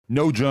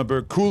No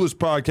Jumper, coolest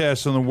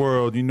podcast in the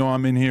world. You know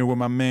I'm in here with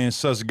my man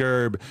Sus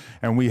Gerb,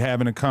 and we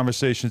having a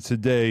conversation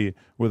today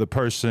with a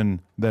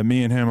person that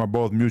me and him are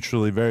both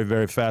mutually very,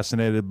 very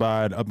fascinated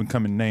by, an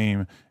up-and-coming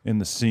name in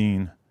the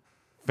scene.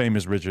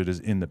 Famous Richard is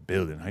in the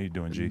building. How you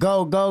doing, G?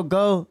 Go.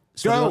 Go.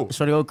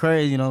 Shorty go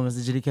crazy, you know,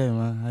 Mr. GDK,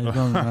 man. How you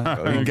doing,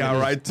 man? You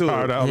got right to it.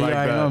 Hard out You like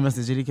already that. know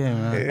Mr. GDK,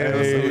 man.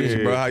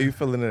 Hey, bro. How you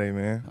feeling today,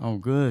 man? I'm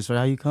good. Shorty,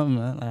 how you coming,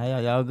 man?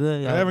 Like, y'all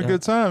good? Y'all Having a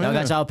good time. Y'all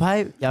yeah. got y'all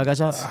pipe? Y'all got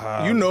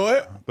y'all... You know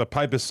it. The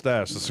pipe is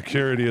stashed. The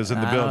security is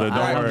in the building. Don't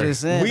I'm worry.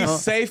 just saying. We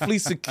safely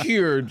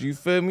secured. You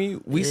feel me?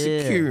 We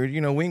Yeah. secured.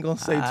 You know, we ain't gonna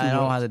say too I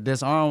don't much. have to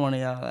disarm one of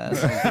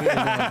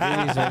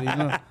y'all. You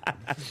know?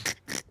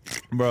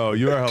 Bro,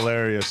 you are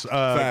hilarious.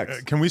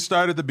 Facts. Can we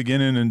start at the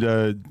beginning and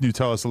you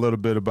tell us a little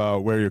bit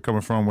about where you're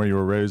coming from, where you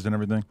were raised and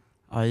everything?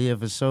 Oh, yeah,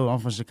 for sure. I'm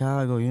from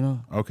Chicago, you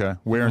know? Okay.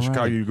 Where in All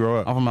Chicago right. you grow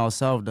up? I'm from out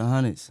south, the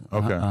Hundreds.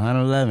 Okay.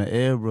 111,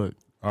 Airbrook.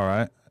 All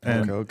right.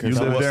 And Okay. you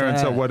So lived what's there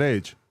until that? what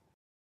age?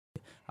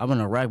 I've been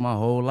in Iraq my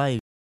whole life.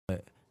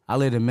 But I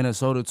lived in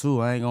Minnesota,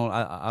 too. I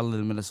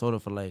lived in Minnesota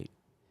for like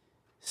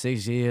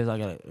 6 years.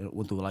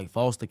 Went through like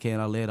foster care,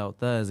 and I lived out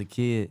there as a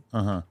kid.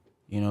 Uh-huh.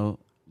 You know?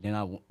 Then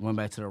I went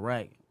back to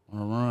Iraq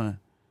on a run.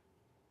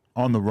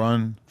 On the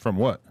run from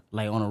what?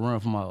 Like on a run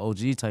from my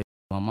OG type.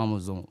 My mom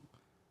was on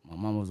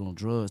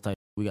drugs type.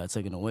 We got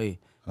taken away.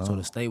 So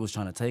the state was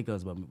trying to take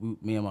us, but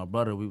me and my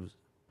brother, we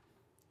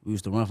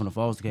used to run from the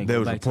foster care. They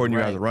was reporting you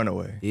as a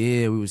runaway.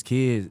 Yeah, we was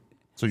kids.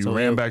 So you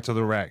ran back to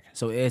the rack.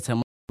 So every time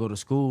I go to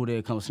school,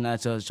 they'd come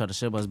snatch us, try to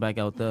ship us back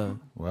out there.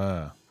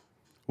 Wow.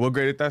 What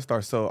grade did that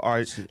start? So, all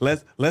right,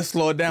 let's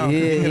slow it down. Yeah,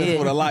 Hit us yeah.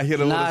 with a lot. Hit us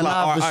with a lot.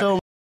 All for right. sure.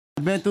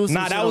 Been through some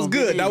Nah, shit that was on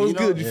good. BD, That was you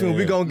know? good. You feel me?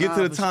 We gonna get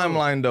to the for sure.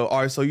 timeline though.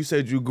 All right, so you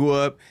said you grew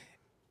up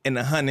in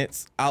the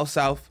Hundreds, out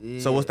south. So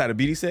Yeah. what's that, a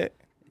BD set?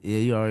 Yeah,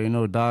 you already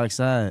know, Dark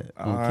Side.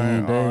 On All King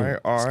right, Day,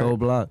 all right. Skull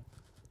Block.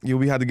 Yeah,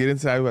 we had to get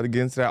into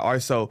that. All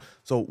right, so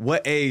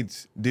what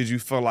age did you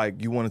feel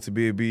like you wanted to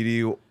be a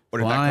BD, or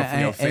did that come from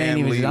your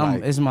family?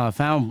 It's my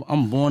family.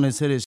 I'm born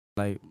into this.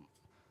 Like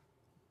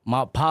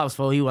my pops,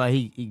 for he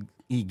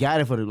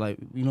got it for the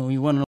he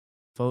wanted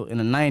for in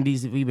the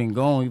 90s. We've been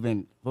going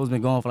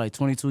for like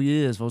 22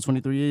 years, for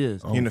 23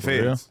 years. in the for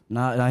real? feds.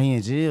 Now he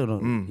in jail though.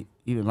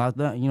 He been locked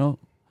up, you know.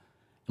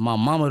 And my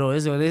mama though,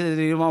 this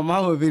my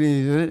mama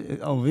video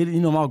on video.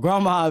 You know, my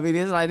grandma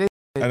video. It's like this.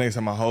 That nigga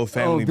said my whole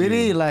family. Oh, BD,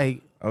 BD.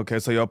 like Okay,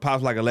 so your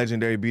pop's like a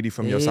legendary BD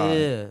from your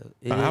side.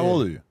 Yeah. How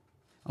old are you?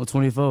 I'm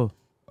 24.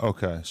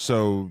 Okay.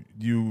 So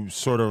you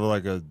sort of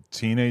like a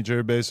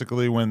teenager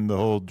basically when the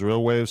whole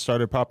drill wave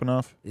started popping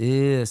off?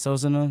 Yeah, so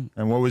them.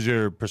 And what was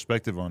your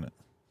perspective on it?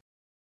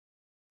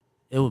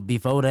 It was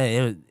before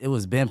that. It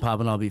was been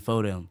popping off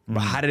before them. But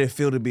how did it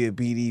feel to be a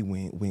BD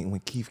when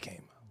Keith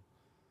came out?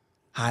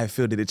 How it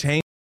feel? Did it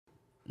change?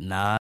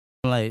 Nah,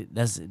 like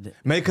that's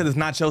Maybe because it's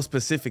not your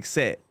specific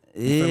set.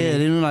 yeah. They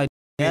been like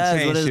It guys,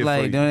 changed but it's shit for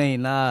like you. they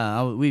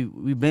ain't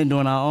we been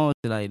doing our own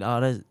shit. Like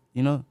that's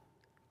you know.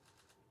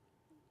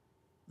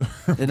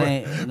 It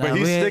ain't. But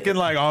he's sticking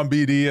like on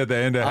BD at the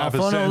end of half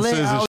his sentences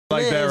and shit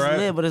like that,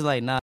 right? But it's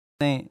like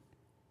ain't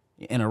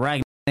in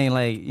Iraq. Ain't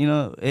like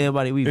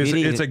everybody we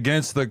BD. It's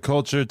against the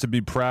culture to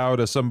be proud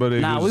of somebody.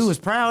 Nah, who's, we was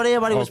proud.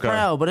 Everybody was Okay.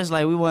 proud, but it's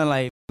like we wasn't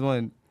like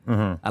going.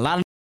 A lot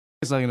of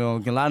niggas,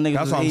 like, a lot of niggas.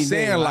 That's was what I'm eating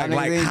saying. dick. A lot of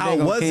Like niggas how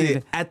ain't was dick on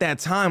it at that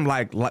time?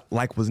 Like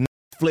was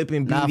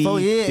flipping BD? Nah,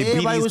 Did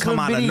everybody BDs was come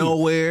out flipping of BD.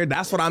 nowhere?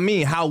 That's what I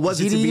mean. How was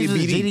it to be a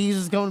BD? GDs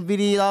was coming to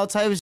BD, all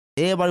type of shit.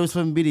 Everybody was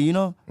flipping BD, you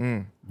know?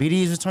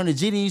 BDs was turning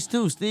GDs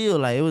too, still.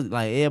 Like, it was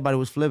like everybody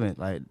was flipping.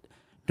 Like,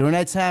 during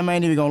that time, I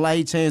ain't even gonna lie,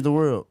 he changed the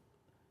world.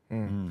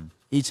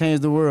 He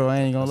changed the world. I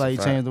ain't gonna lie, he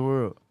changed the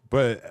world.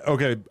 But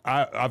okay,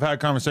 I've had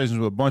conversations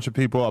with a bunch of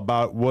people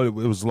about what it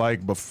was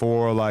like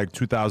before like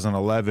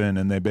 2011,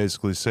 and they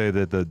basically say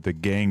that the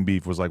gang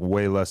beef was like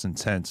way less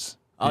intense.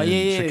 Oh, in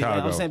yeah.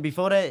 Chicago. I'm saying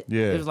before that,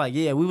 Yeah. it was like,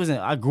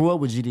 I grew up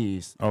with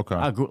GDs. Okay.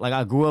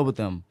 I grew up with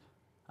them.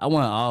 I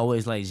wasn't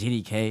always like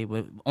GDK,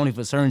 but only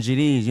for certain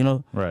GDs, you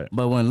know? Right.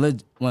 But when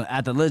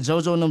after Lil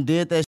JoJo and them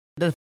did that shit,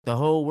 that fucked the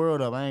whole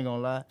world up, I ain't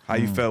gonna lie. How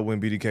you felt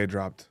when BDK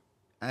dropped?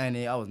 I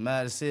was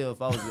mad as hell.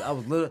 If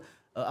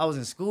I was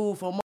in school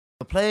for a month,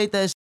 played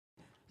that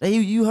shit.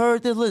 You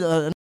heard this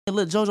Lil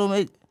JoJo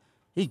made?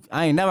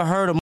 I ain't never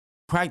heard of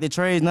crack the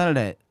trades, none of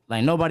that.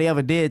 Like nobody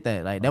ever did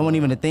that. Like that wasn't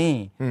even a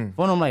thing.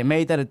 One of them like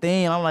made that a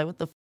thing. I'm like, what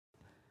the?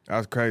 That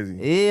was crazy.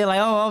 Yeah, like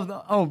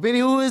oh, Benny,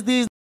 who is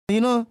these?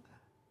 You know?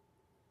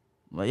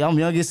 Like I'm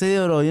young as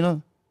hell though, you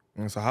know.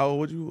 And so how old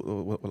were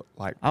you?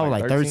 Like I was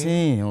like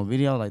 13 on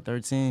video. I was like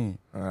 13.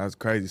 That's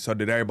crazy. So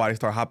did everybody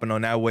start hopping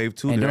on that wave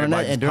too? And Did during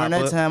everybody that just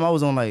pop up? time, I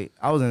was on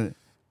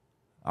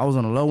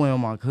the low end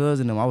with my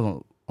cousin, and I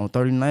was on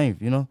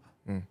 39th, you know.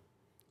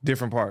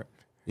 Different part.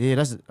 Yeah,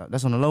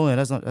 that's on the low end.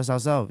 That's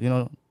out south, you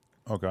know.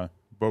 Okay.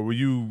 But were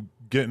you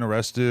getting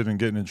arrested and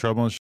getting in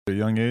trouble and shit at a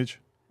young age?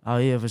 Oh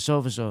yeah, for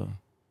sure.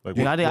 Like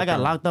Yeah, what I got kind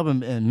of- locked up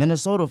in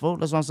Minnesota, folks.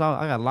 That's what I'm saying.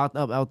 I got locked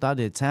up out there. I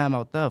did time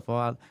out there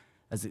for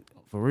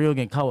real,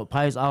 getting caught with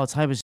pipes, all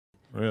type of shit.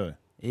 Really?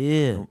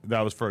 Yeah.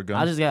 That was for a gun?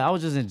 I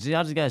was just in jail.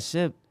 I just got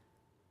shipped.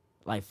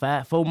 like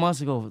 4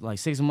 months ago, like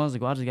 6 months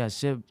ago, I just got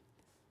shipped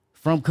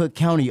from Cook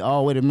County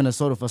all the way to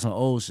Minnesota for some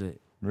old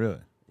shit. Really?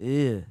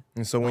 Yeah.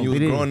 And so when you was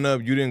growing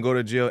up, you didn't go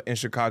to jail in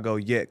Chicago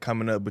yet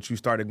coming up, but you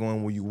started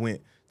going where you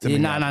went. Yeah,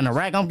 nah, in the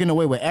rack, I'm getting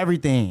away with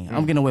everything.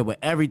 I'm getting away with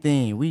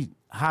everything. We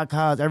hot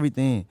cars,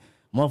 everything.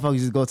 Motherfuckers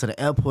just go to the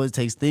airport,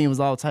 take steamers,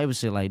 all type of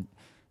shit, like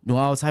doing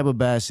all type of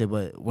bad shit.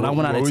 But when I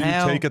went out of town,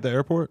 what would you take at the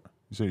airport?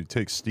 You say you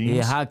take steams?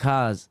 Yeah, hot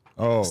cars.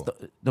 Oh,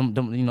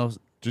 them, you know.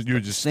 You were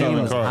just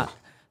stealing cars.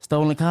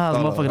 Stolen cars,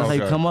 motherfucker. That's how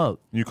you come up.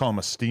 You call them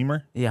a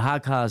steamer? Yeah,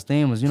 hot cars,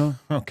 steamers, you know.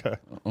 Okay.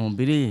 On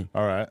BD.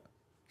 All right.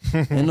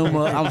 Ain't no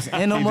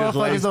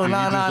motherfuckers on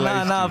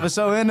nah, for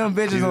sure. Ain't them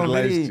bitches on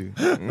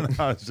BD.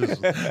 No, it's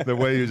just the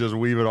way you just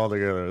weave it all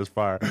together is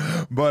fire.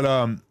 But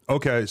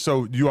okay,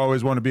 so you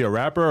always want to be a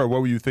rapper, or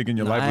what were you thinking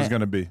your life was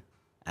gonna be?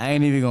 I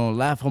ain't even gonna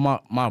laugh for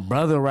my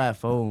brother rap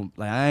for.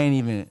 Like I ain't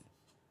even.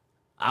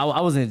 I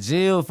was in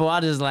jail for.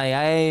 I just like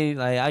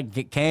I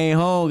came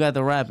home, got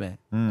the rapping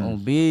on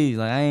beats.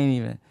 Like I ain't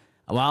even.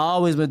 Well, I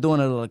always been doing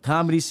a little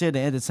comedy shit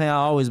and entertain. I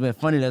always been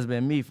funny. That's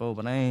been me, for.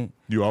 But I ain't.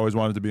 You always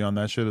wanted to be on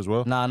that shit as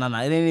well? Nah.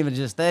 It ain't even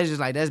just that. It's just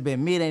like that's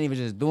been me. It ain't even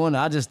just doing it.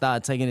 I just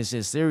started taking this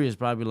shit serious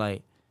probably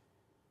like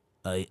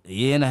a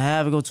year and a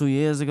half ago, 2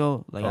 years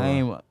ago. Like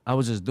I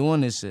was just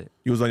doing this shit.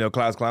 You was on your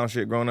class clown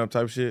shit, growing up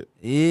type shit?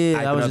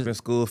 Yeah. I was up in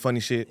school, funny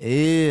shit?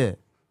 Yeah.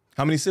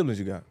 How many siblings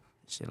you got?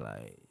 Shit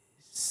like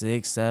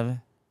 6,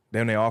 7.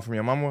 Then they all from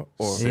your mama?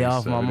 Or Yeah,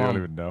 all from my mama. I don't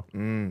even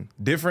know.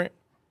 Different?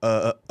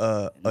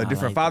 Different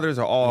like, fathers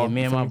or all? Yeah,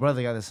 me and my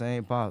brother got the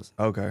same pops.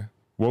 Okay.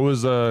 What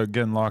was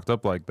getting locked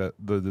up like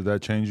that? Did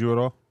that change you at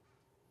all?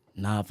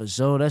 Nah, for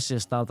sure. That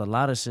shit stopped a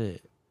lot of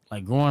shit.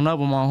 Like growing up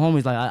with my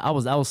homies, like I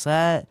was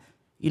outside.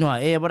 You know how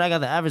everybody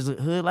got the average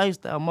hood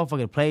lifestyle.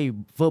 Motherfucker play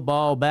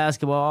football,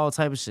 basketball, all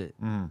type of shit.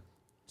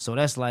 So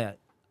that's like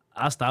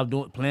I stopped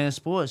playing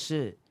sports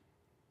shit.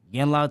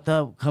 Getting locked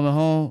up, coming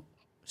home,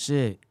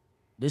 shit.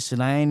 This shit,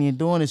 I ain't even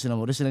doing this shit no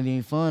more. This shit ain't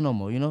even fun no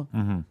more, you know?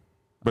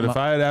 But if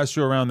I had asked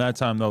you around that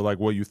time, though, like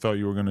what you thought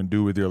you were going to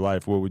do with your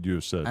life, what would you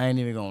have said? I ain't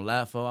even gonna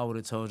lie, for I would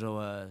have told your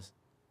ass.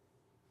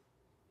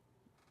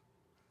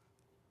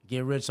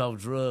 Get rich off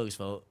drugs,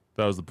 folks.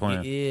 That was the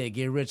plan. Yeah,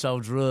 get rich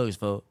off drugs,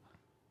 folks.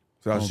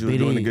 So that's what you were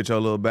doing to get your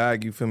little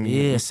bag, you feel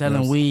me? Yeah,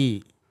 selling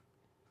weed.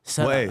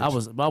 What age? I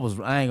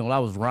ain't gonna lie, I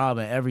was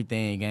robbing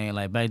everything, gang.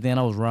 Like back then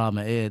I was robbing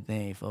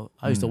everything, folks.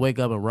 I used to wake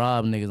up and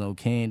rob niggas on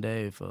King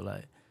Day, for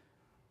like.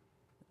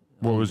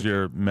 What was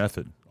your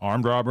method?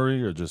 Armed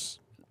robbery or just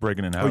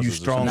breaking in houses? You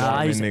strong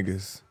arming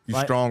niggas. You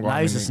strong arming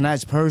I used to niggas.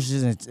 snatch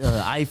purses and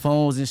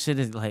iPhones and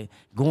shit, like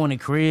going to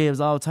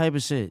cribs, all type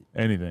of shit.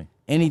 Anything.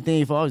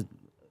 Anything for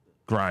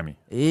Grimy.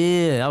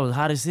 Yeah, I was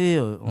hot as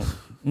hell,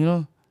 you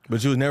know?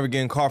 But you was never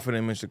getting caught for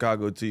them in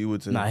Chicago till you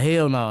went to Nah,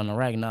 hell no, in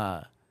Iraq,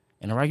 nah.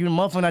 In Iraq, you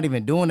motherfucker not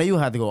even doing that. You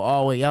have to go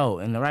all the way out.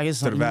 In Iraq, it's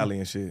to the something. valley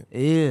and shit.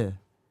 Yeah.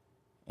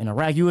 In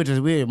Iraq, you would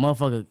just weird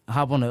motherfucker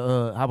hop on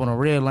the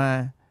red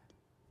line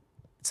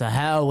to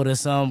Howard or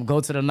something, go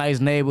to the nice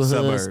neighborhoods,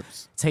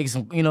 Suburbs. take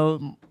some, you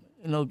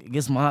know,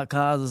 get some hot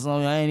cars or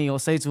something. I ain't even gonna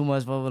say too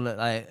much, but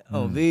like,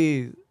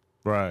 these,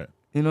 Right.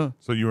 you know?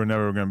 So you were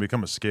never going to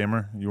become a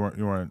scammer? You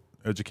weren't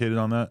educated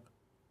on that?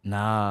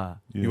 Nah.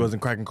 You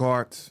wasn't cracking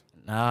cards?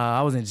 Nah,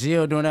 I was in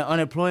jail doing that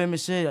unemployment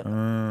shit.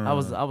 I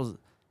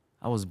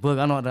was booked.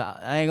 I know that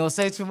I ain't gonna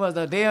say too much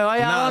though. Damn, why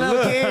y'all on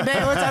that kid?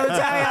 Damn, what type of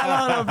time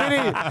y'all on,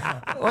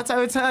 Benny? What type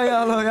of time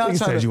y'all on? Y'all You trying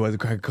said to... you wasn't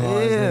cracking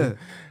cards. Yeah. Nigga.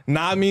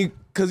 Nah, I mean,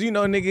 cause you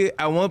know, nigga,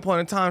 at one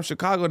point in time,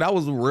 Chicago, that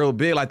was real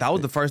big. Like that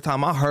was the first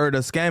time I heard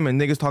of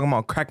scamming niggas talking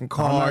about cracking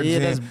cards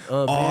and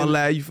all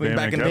that. You feel me?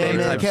 Back in the day,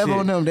 type Kev shit.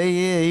 on them.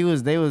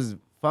 They was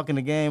fucking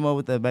the game up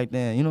with that back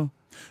then. You know.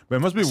 But it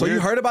must be So weird.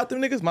 you heard about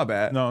them niggas? My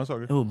bad. No, it's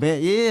okay. Oh,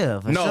 yeah,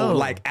 for No, sure.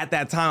 like at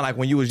that time, like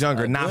when you was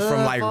younger, not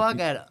from like.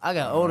 I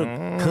got older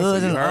so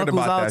cousins, you heard uncles,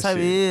 about all that type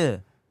of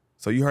shit.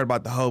 So you heard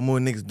about the whole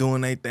mood niggas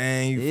doing their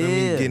thing, you feel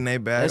me, getting their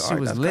bag. That shit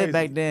was lit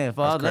back then.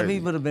 Let me crazy.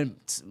 would have been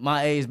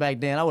my age back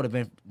then. I would have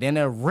been then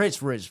they're rich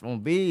from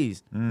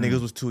bees.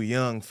 Niggas was too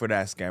young for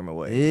that scammer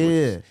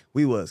way. Yeah.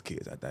 We was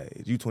kids at that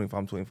age. You 25,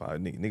 I'm 25.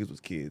 Niggas was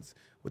kids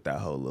with that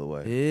whole little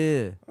way.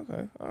 Yeah.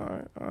 Okay,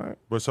 all right.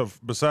 But so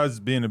besides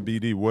being a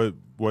BD,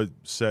 what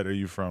set are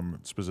you from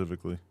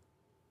specifically?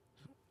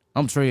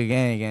 I'm Trigger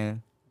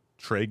Gang.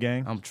 Trey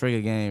Gang? I'm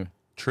Trigger Gang.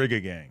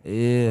 Trigger Gang.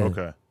 Yeah.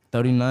 Okay.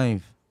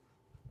 39th.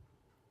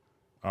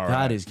 All right.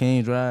 Cottage,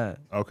 King Drive,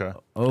 Okay.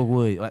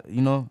 Oakwood, like,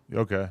 you know.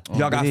 Okay.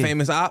 Y'all got Yeah.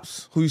 famous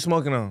ops? Who you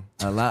smoking on?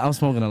 A lot. I'm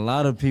smoking a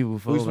lot of people,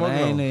 folks. smoking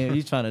I ain't on? even,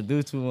 you trying to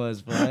do too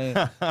much, but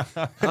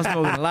I'm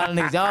smoking a lot of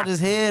niggas. Y'all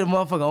just hear the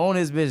motherfucker on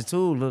this bitch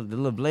too, the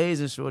little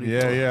Blazer shorty.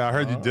 Yeah. I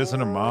heard you dissing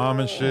her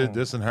mom and shit,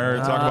 dissing her,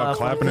 talking about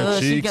clapping her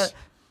cheeks.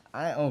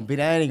 I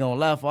ain't gonna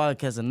lie for I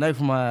catch a neck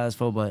from my ass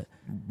for, but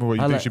What,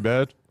 you think she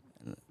bad?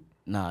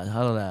 nah,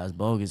 her ass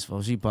bogus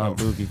for. She pop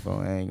dookie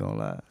for. I ain't gonna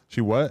lie. She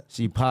what?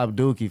 She pop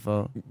dookie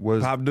for. What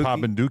does Pop dookie?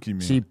 popping dookie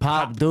mean? She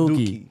pop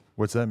dookie.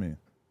 What's that mean?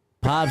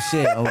 Pop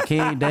shit on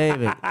King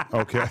David.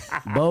 Okay.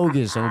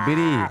 Bogus on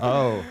BD.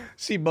 Oh,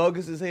 She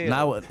bogus as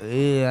hell.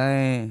 I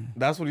ain't.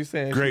 That's what he's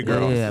saying. great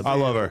girl. Yeah. I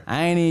love her.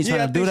 I ain't even Yeah,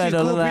 trying I to do think that she's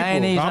though. cool Look, I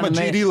ain't people. even I'm a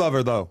trying to GD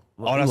lover though.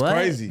 Oh, that's What?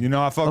 crazy. You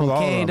know I fuck with all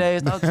of King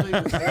them. David, stop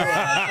tweeting.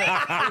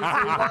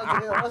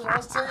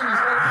 What's team?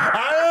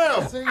 I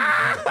am.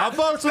 I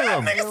fucks with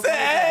them. Nigga said,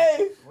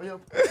 hey.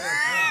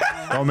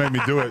 Don't make me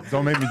do it.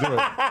 Don't make me do it.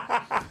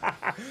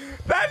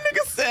 That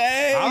nigga said,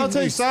 hey. I don't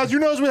take sides. You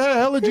know we had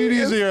hella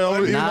GDs here in the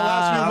last few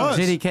Nah, months.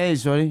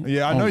 GDK, shorty.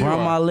 Yeah, I know you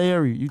Grandma are.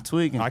 Larry, you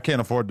tweaking. I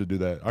can't afford to do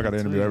that. I got to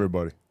interview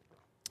everybody.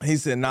 He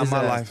said, not His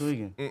my ass life.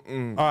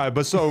 tweaking. All right,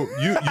 but so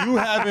you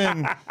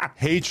having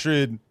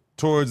hatred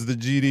towards the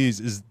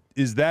GDs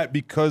is that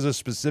because of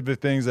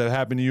specific things that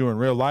happen to you in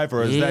real life,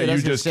 or is that you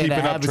that's the just shit that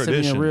keeping up happens to me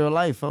tradition? in real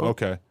life, folks.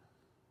 Okay.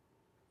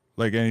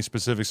 Like any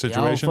specific Yeah, I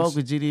don't situations? fuck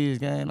with GDs,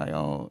 gang. Like, I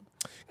don't.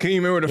 Can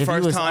you remember the If you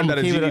first was- time I'ma that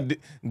a keep it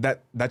GD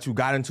that you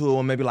got into it,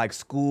 or maybe like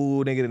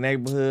school, nigga, the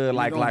neighborhood,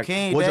 like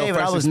King what's your David,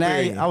 first I was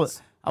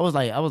experience? I was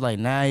like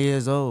 9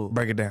 years old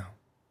Break it down.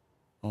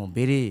 on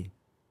BD.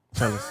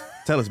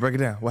 Tell us. Break it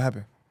down. What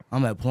happened?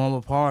 I'm at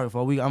Palmer Park,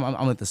 folks. I'm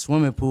at the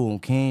swimming pool on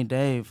King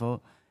Dave,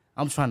 folks.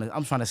 I'm trying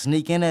to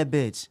sneak in that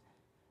bitch.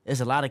 There's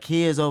a lot of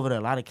kids over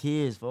there,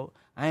 folks.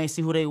 I ain't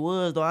see who they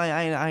was though.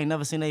 I ain't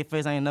never seen their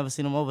face. I ain't never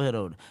seen them over here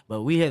though.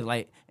 But we had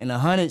like in the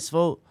hundreds,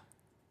 folks.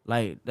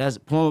 Like that's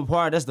Palmer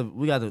Park.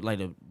 We got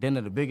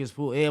the biggest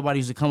pool. Everybody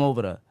used to come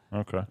over there.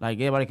 Okay. Like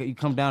everybody, you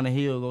come down the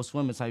hill, go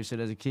swimming type shit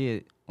as a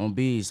kid on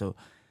bees. So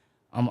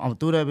I'm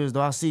through that bitch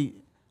though.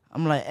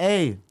 I'm like,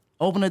 hey,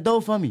 open the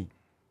door for me.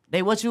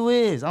 They what you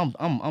is? I'm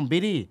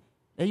BD.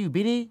 Hey, you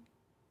BD?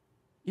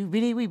 You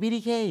BD? We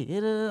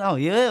BDK. Oh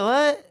yeah,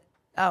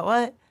 what?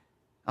 What?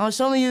 Oh,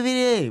 show me your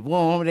BDA.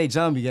 Boy, they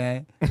jump me,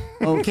 gang.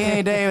 On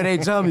King David, they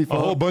jump me, A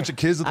folks. whole bunch of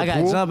kids at the I got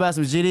pool? jumped out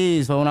some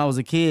GDs for when I was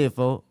a kid,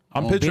 folks.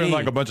 I'm On picturing BD.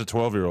 like a bunch of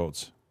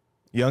 12-year-olds.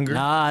 Younger?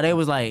 Nah, they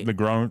was like The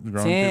grown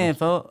 10,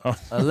 people.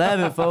 folks.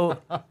 11,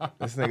 folks.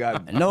 This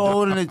nigga. No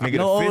older than Nigga,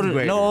 the fifth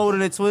grader. no older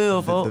than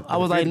 12, folks. I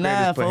was like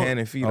 9, Put hand folks.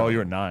 and feet Oh, on. you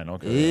were 9.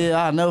 Okay.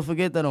 Yeah, I'll never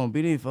forget that on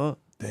BD, folks.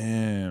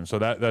 Damn. So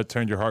that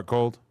turned your heart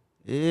cold?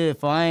 Yeah,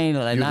 for I ain't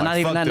like You not like,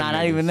 even fuck them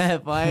not even niggas.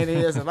 that. For I ain't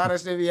there's a lot of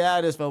shit we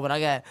had this for, but I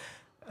got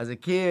as a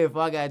kid, for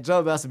I got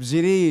jumped out some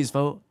GDs,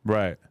 folks.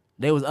 Right.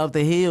 They was up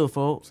the hill,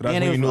 folks. So that's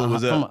And when they you knew it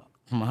was from, up.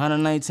 From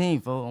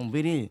 119, folks, on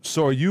BD.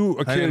 So are you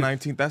a kid?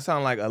 119th. That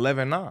sound like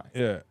 11-9.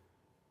 Yeah.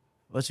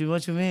 What you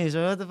mean?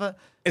 So what the fuck?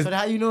 So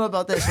how you know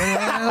about that? So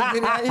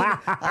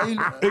how you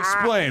know?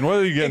 Explain. What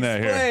are you getting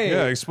at here?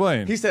 Yeah,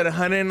 explain. He said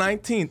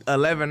 119th,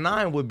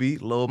 11-9 would be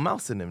Lil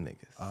Mouse and them niggas.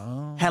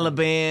 Oh. Hella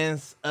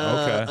bands.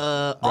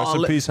 Okay. Rest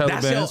in peace,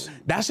 Hella Bands.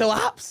 That's your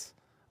ops?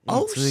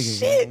 Oh, tweaking,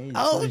 shit. man.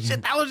 Oh,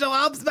 shit. That was your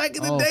ops back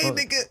in the day,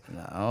 nigga.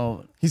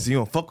 Nah, He said you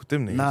don't fuck with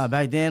them niggas. nah,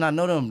 back then I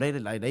know them.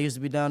 They used to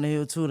be down the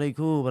hill too. They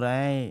cool, but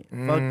I ain't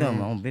fuck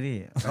them on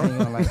BD. I ain't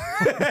gonna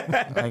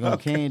like on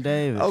King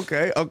David.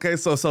 Okay.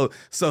 So some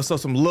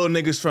little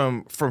niggas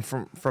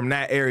from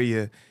that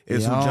area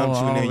is who jumped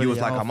you, and then you was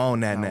like, I'm on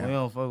that We now.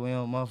 don't fuck. We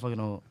don't motherfucking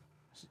don't.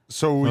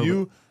 So were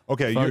you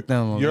okay? Fuck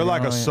them, You're man.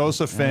 like a Yeah.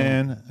 Sosa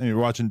fan, and you're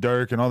watching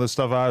Dirk and all this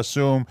stuff. I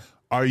assume.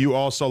 Are you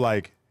also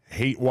like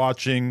hate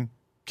watching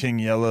King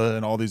Yella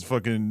and all these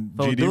fucking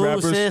So GD dude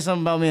rappers? said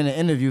something about me in the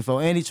interview,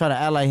 and he tried to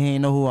act like he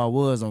ain't know who I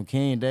was on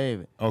King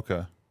David.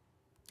 Okay.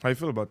 How you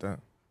feel about that?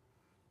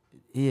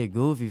 He a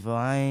goofy,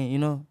 I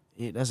ain't,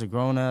 that's a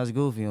grown ass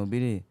goofy on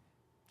BD.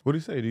 What did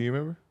he say? Do you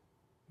remember?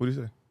 What did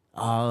he say?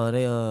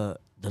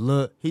 The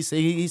little he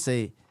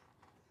say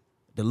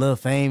the little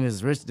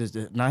famous rich. He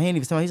ain't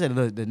even talking. He said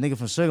the nigga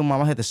from Sugar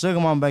Mama. I had the Sugar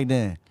Mama back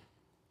then.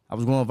 I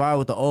was going viral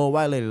with the old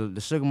white lady,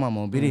 the Sugar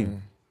Mama on BD.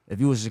 If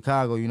you was in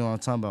Chicago, you know what I'm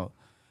talking about.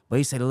 But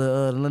he said the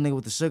little nigga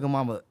with the Sugar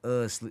Mama,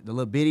 the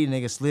little bitty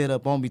nigga slid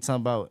up on me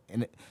talking about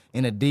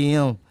in a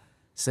DM,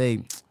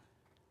 say,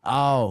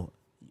 oh,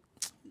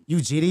 you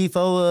GD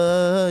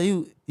for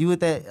you with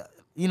that,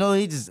 he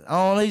just I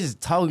don't know, he just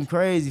talking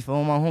crazy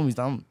for my homies.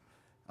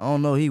 I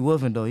don't know, he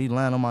woofing though. He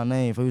lying on my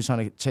name for he was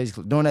trying to chase.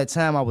 During that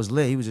time I was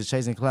lit. He was just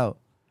chasing clout.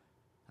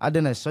 I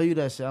didn't show you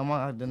that shit.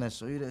 I didn't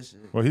show you that shit.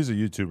 Well, he's a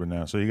YouTuber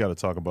now, so you got to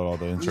talk about all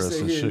the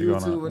interesting he a shit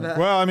going YouTuber on. now?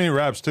 Well, I mean,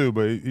 raps too,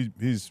 but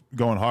he's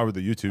going hard with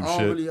the YouTube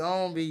shit. I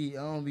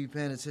don't be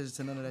paying attention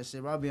to none of that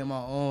shit. Bro, I be in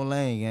my own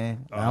lane,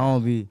 gang. I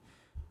don't be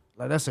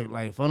like that's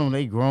like for them.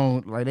 They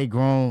grown,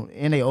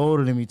 and they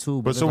older than me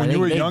too. But so like, when you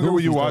were they younger, were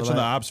you goofies, though, watching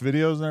the like- ops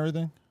videos and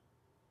everything?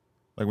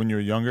 Like when you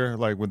were younger,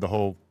 like when the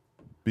whole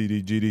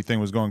BD GD thing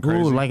was going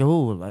crazy. Who? Like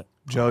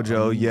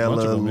JoJo, bunch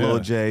Yella, of them, Lil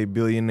yeah. J,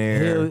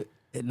 Billionaire.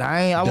 I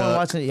wasn't Duck.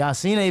 watching. Y'all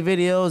seen their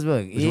videos,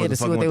 but yeah, to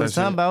see what they was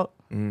talking about.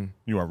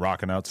 You weren't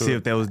rocking out to See it.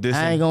 if that was I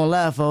dissing. ain't gonna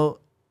lie,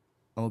 folks.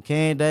 On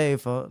King Day,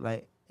 folks.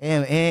 Like,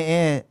 and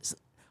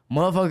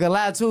motherfucker can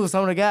lie too.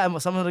 Some of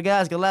the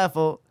guys can lie,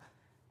 folks.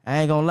 I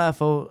ain't gonna lie,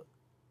 folks.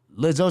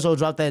 Lil JoJo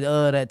dropped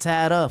that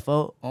tied up,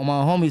 folks. On my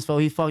homies,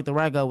 folks. He fucked the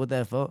rack up with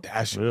that, folks.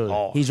 That shit Really?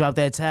 hard. He dropped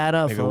that tied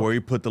up, Nigga, folks. where he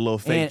put the little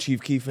fake And-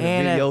 Chief Keef in the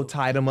and video,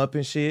 tied him up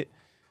and shit.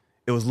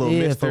 It was Lil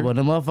Yeah, Mister. folks, but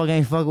the motherfucker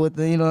ain't fucking with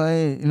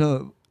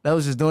the, That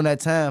was just during that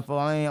time, for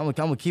I'm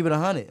gonna keep it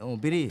 100 on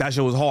BD. That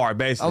shit was hard,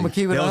 basically. I'm gonna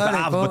keep it That was the 100,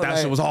 opposite, but that like,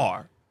 shit was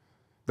hard.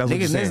 That's what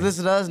you're saying. Niggas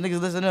listen to us,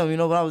 niggas listen to them, you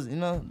know, but I was, you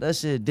know, that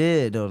shit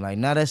dead, though. Like,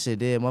 now that shit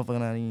dead, motherfucker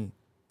not even,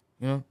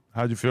 you know?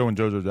 How'd you feel when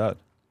JoJo died?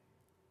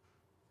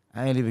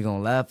 I ain't even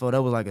gonna laugh, for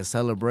that was like a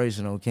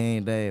celebration on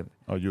King Dave.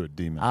 Oh, you a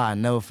demon. I'll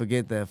never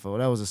forget that, for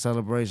that was a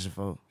celebration,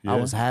 for Yeah? I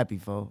was happy,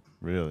 for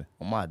Really?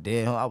 on my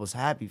dead, I was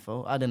happy,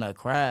 for I did not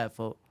cry,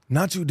 for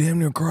Not you damn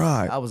near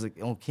cried. I was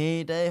on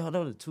King Day. That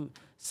was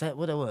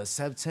what that was,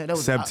 September. That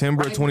was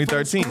September right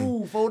 2013.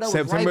 school, fool. That was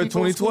September right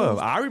before 2012. school.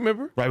 I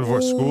remember. Right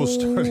before school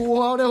started.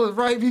 Wow, that was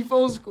right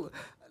before school.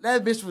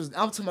 That bitch was,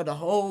 I'm talking about the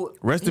whole.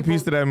 Rest in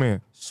peace to that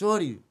man.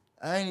 Shorty,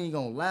 I ain't even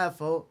gonna lie,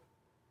 folks.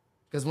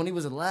 Because when he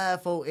was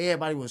alive, folks,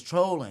 everybody was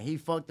trolling. He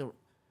fucked the.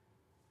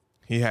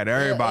 He had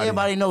everybody.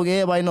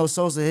 Everybody know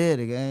Sosa hit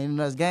it. Ain't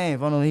that's game.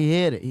 For him, he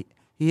hit it.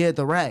 He hit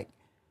the rack.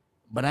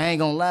 But I ain't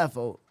gonna lie,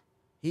 folks.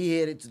 He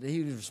hit it.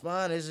 He was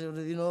responding.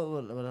 You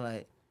know, but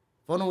like,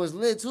 Fono was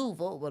lit too,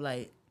 folks. But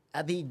like,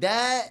 after he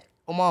died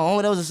on my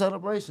own, that was a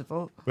celebration,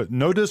 folks. But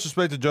no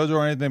disrespect to JoJo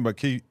or anything, but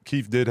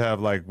Keith did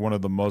have like one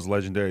of the most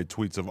legendary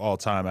tweets of all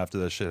time after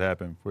that shit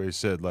happened, where he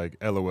said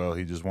like, "LOL,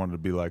 he just wanted to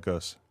be like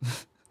us."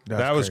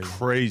 That was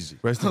crazy.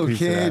 Rest in peace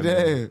to that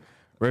man.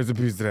 Rest in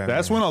peace to that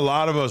That's man. when a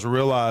lot of us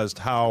realized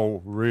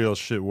how real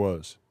shit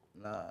was.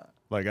 Nah.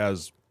 Like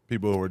as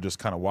people who were just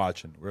kind of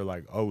watching, we're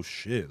like, "Oh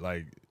shit!"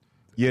 Like,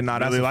 Yeah, nah,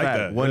 that's really a like fact.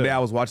 that, One yeah. day I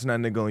was watching that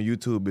nigga on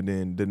YouTube, and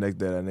then the next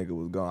day that nigga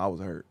was gone. I was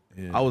hurt.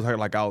 Yeah. I was hurt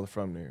like I was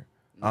from there.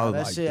 I was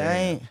That like, shit, damn. I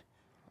ain't.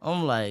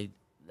 I'm like,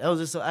 that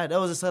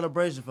was a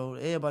celebration, folks.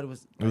 Everybody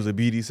was. It was a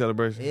BD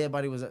celebration.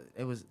 Everybody was.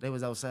 They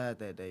was outside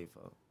that day,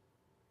 folks.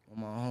 On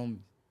my homies.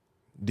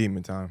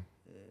 Demon time.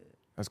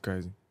 That's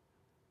crazy.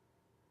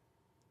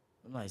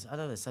 I'm like, I thought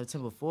it was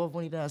September 4th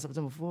when he died.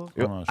 September 4th.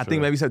 I'm not I sure.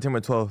 think maybe September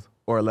 12th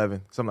or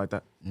 11th, something like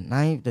that.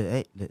 9th,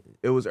 the 8th.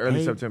 It was early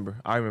Hey. September.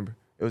 I remember.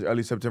 It was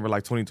early September,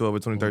 like 2012 or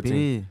 2013.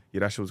 BD. Yeah,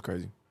 that shit was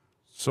crazy.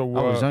 So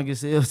I was young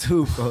as hell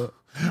too, folks.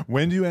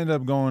 when do you end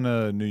up going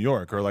to New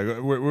York, or like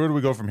where do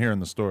we go from here in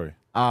the story?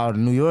 Oh,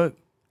 New York.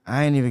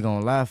 I ain't even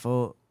gonna lie,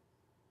 folks.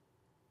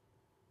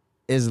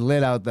 It's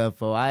lit out there,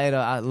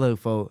 folks. Look,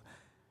 folks.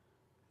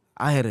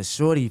 I had a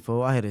shorty,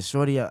 folks. I had a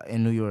shorty out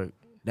in New York.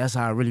 That's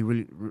how I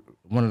really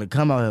wanted to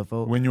come out here,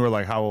 folks. When you were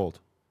like how old?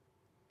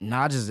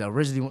 Nah, I just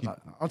originally,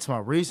 I'm talking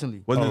about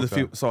recently. Wasn't it Okay.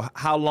 a few? So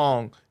how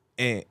long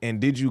and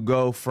did you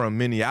go from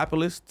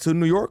Minneapolis to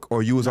New York,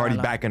 or you was already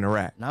nah. back in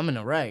Iraq? Nah, I'm in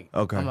Iraq.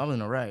 Okay. I'm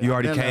in Iraq. You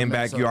already I've been came there,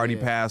 back. so, You already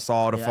yeah. passed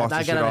all the Yeah,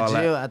 foster shit, all after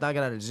I that.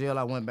 got out of jail,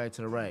 I went back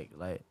to Iraq.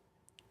 Like,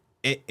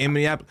 In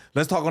Minneapolis.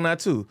 Let's talk on that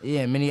too.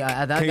 yeah, Can Can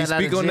you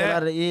speak on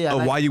that?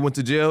 Of why you went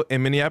to jail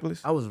in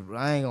Minneapolis? I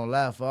ain't gonna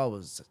lie, I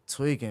was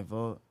tweaking,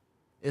 for.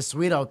 It's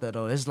sweet out there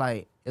though. It's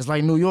like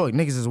New York.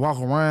 Niggas just walk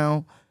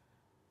around,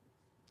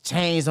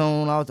 chains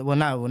on out there. Well,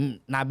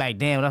 not back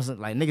then. But I was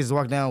like niggas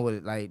walk down with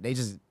it. Like they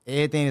just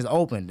everything is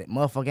open. That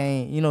motherfucker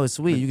ain't, you know, it's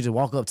sweet. You can just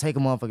walk up, take a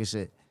motherfucking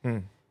shit.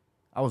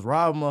 I was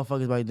robbing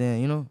motherfuckers back then,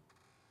 you know,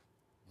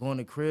 going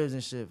to cribs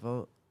and shit,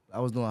 folks. I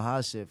was doing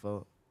hot shit,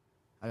 folks.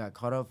 I got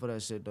caught up for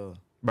that shit though.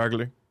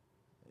 Burglary.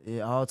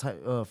 Yeah, all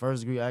type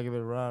first degree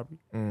aggravated robbery.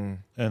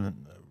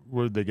 And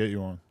where did they get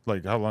you on?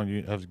 Like how long do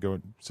you have to go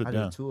and sit I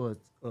down?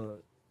 did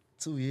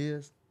 2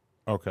 years.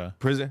 Okay.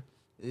 Prison.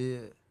 Yeah.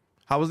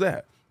 How was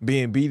that?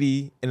 Being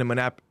BD in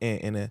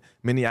a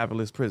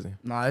Minneapolis prison.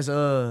 Nah, it's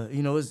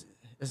you know, it's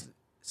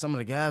some of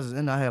the guys was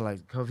in there. I had like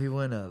a couple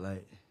people in there.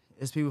 Like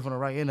it's people from the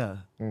right in there.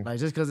 Like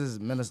just cause it's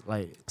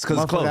like It's 'cause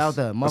it's motherfucker close. out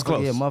there. It's Motherfucker,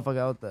 close. yeah, motherfucker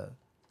out there.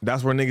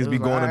 That's where niggas It be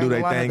was going like, to do I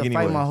ain't their gonna lie, I had thing to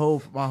anyway.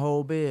 fight my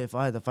whole bed.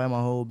 I had to fight my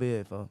whole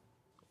bed, for.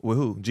 With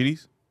who?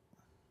 GDs?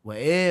 Well,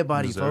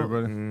 everybody, Just folks.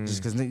 everybody?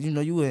 Just cause you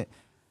know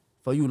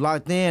you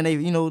locked in.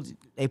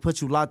 They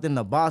put you locked in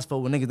the box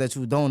for with niggas that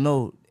you don't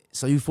know.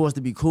 So you forced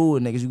to be cool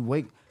with niggas. You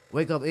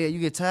wake up, you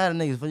get tired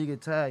of niggas before you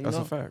get tired. That's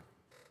know? a fact.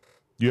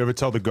 You ever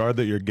tell the guard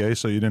that you're gay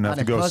so you didn't have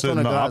to go sit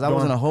in the op I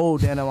was in a dorm? hole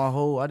down in my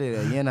hole. I did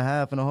a year and a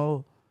half in a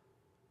hole.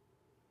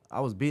 I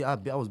was beating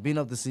up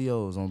the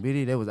COs on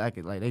BD. They was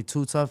acting like they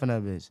too tough in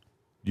that bitch.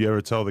 You ever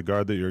tell the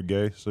guard that you're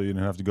gay so you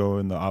didn't have to go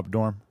in the op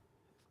dorm?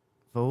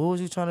 For who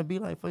was you trying to be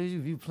like? For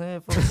you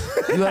playing for?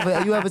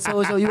 you ever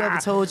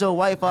told your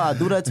wife I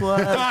do that to her?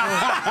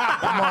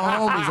 My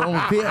homies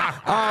on pit.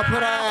 I'll put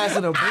her ass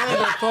in a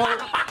blender,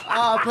 folks.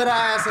 I'll put her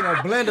ass in a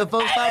blender,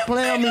 folks. Stop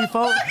playing with me,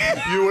 folks.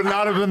 You would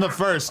not have been the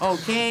first. Oh,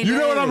 King You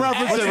know what I'm David.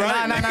 referencing,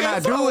 right? Nah.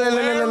 It's Dude,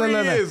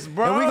 hilarious,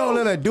 bro. And we gonna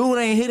let a dude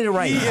ain't hit it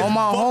right on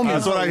my homies.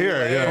 That's what I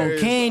hear, yeah. On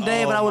King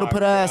David, I would have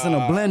put her ass in a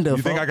blender.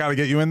 You think I got to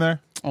get you in there?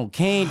 On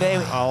King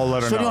David. I'll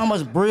let her Show know. you how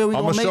much bread we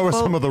I'm gonna going to make, show her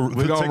folks? some of the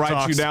We gonna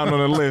write you TikToks. down on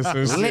the list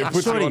and shit. Put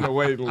you Shorty. on the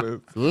wait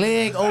list.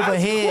 Leg over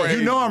head.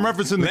 You know I'm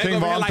referencing the Leg King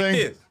over here Von like thing?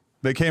 this.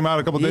 They came out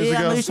a couple days Yeah,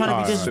 ago. I know you trying to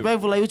All be right.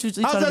 disrespectful. Like what you How's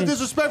trying that to be?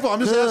 disrespectful? I'm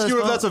just Cuz, asking you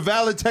if bro. that's a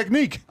valid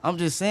technique I'm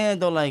just saying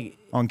though, like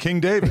on King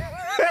David.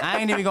 I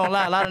ain't even gonna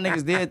lie. A lot of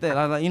niggas did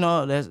that. Like, you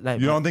know, that's like.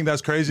 You don't think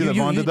that's crazy that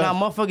Von did Now,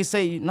 that? motherfuckers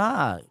say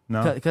nah.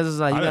 No? Cause it's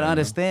like I you didn't gotta know.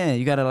 understand.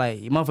 You gotta like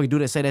motherfucker do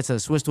that. Say that to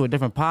switch to a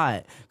different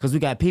pod. Cause we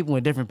got people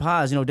in different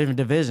pods. You know, different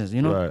divisions.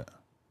 You know. Right.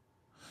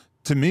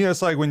 To me,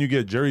 it's like when you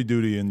get jury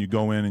duty and you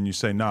go in and you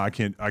say, "No, I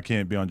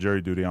can't be on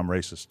jury duty. I'm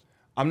racist."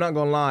 I'm not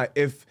gonna lie.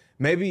 If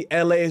maybe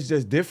LA is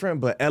just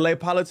different, but LA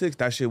politics,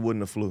 that shit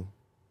wouldn't have flew.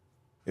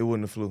 It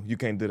wouldn't have flew. You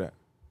can't do that.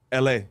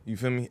 LA, you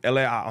feel me?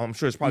 LA, I'm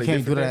sure it's probably You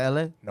can't do different.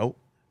 that in LA? Nope.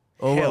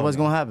 Oh, what's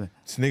gonna happen?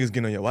 This niggas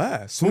getting on your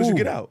ass as soon as you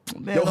get out.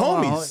 Man, Your come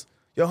on, homies.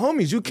 Your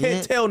homies. You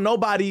can't tell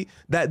nobody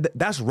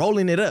that's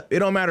rolling it up. It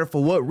don't matter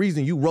for what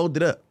reason you rolled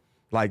it up.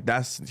 Like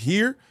that's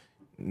here,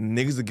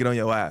 niggas will get on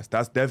your ass.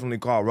 That's definitely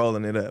called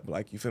rolling it up.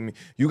 Like you feel me?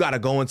 You gotta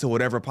go into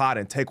whatever pot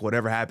and take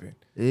whatever happened.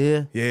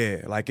 Yeah.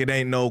 Yeah. Like it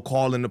ain't no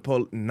calling the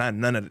police.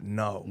 None of that.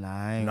 No. Nah,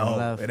 I ain't gonna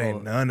lie it for ain't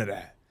it. none of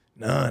that.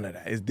 None of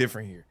that. It's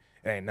different here.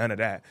 It ain't none of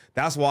that.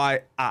 That's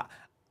why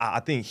I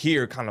think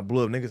here kind of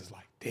blew up. Niggas is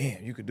like,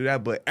 damn, you could do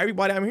that. But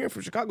everybody I'm hearing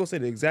from Chicago say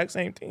the exact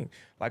same thing.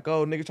 Like,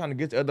 oh, niggas trying to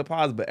get to other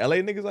pods. But LA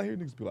niggas out here,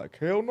 niggas be like,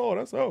 hell no,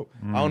 that's out.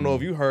 I don't know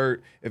if you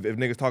heard, if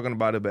niggas talking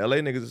about it, but LA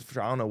niggas is for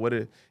sure. I don't know what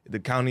the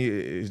county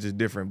is just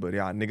different. But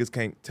yeah, niggas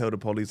can't tell the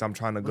police I'm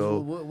trying to go.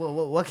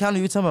 What county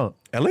you talking about?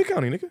 LA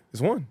County, nigga.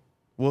 It's one.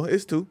 Well,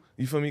 it's two.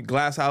 You feel me?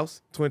 Glass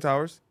House, Twin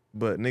Towers.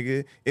 But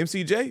nigga,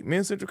 MCJ,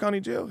 Men Central County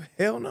Jail,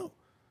 hell no.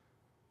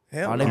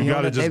 Hell no. You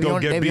gotta just go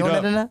get beat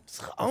up.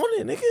 On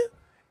it, nigga.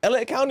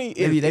 LA County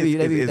They be, you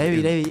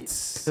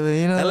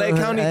know, LA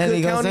County,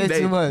 Cook County,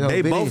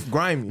 they Billy. both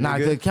grimy, nigga. Nah,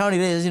 Cook County,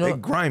 you know. They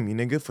grimy,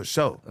 nigga, for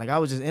sure. Like I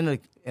was just in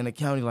the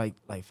county like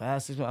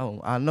 5, 6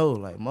 months. I know,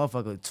 like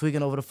motherfucker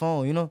tweaking over the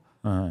phone, you know.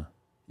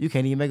 You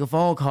can't even make a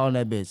phone call on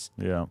that bitch.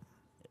 Yeah.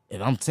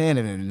 If I'm saying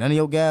if none of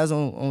your guys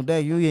on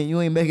deck,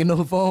 you ain't making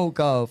no phone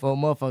call for a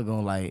motherfucker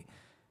going like,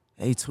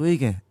 hey,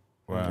 tweaking.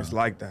 Wow. It's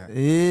like that.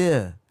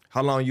 Yeah.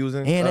 How long you was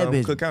in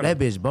And Cook County? that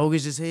bitch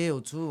bogus as hell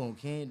too on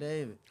King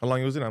David. How long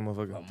you was in that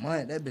motherfucker? A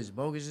month, that bitch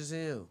bogus as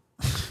hell.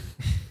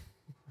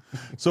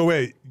 So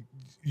wait,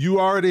 you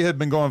already had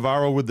been going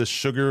viral with the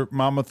sugar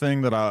mama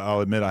thing that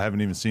I'll admit I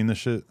haven't even seen this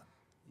shit.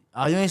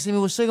 Oh, you ain't seen me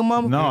with Sugar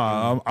Mama? No,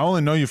 I only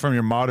know you from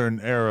your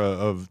modern era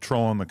of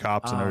trolling the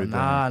cops and everything.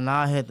 Nah,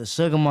 I had the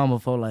Sugar Mama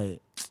for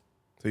like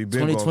So you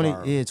been 2020,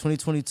 going viral. yeah,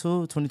 2022,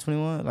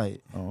 2021.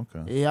 Like, Oh,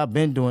 okay. yeah, I've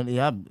been doing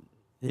it.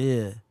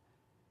 Yeah.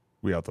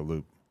 We out the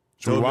loop.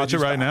 Should So we did watch you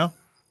it right stop?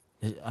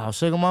 now?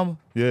 Sugar Mama?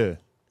 now? Yeah.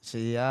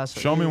 Yeah,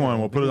 Show me one.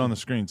 We'll put it on the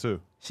screen too.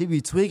 She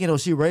be tweaking though.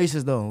 She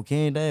racist though.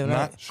 King David.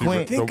 Nah, Like, she- Queen.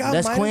 I think I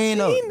That's might Queen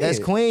have though. seen That's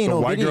it. Queen The though.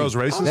 white BD. girl's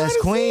racist? That's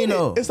Queen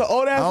though. It's an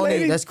old I ass don't lady.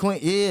 think that's Queen.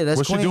 Yeah, that's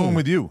What's Queen. she doing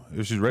with you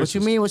if she's racist? What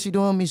you mean? What she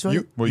doing with me, shorty?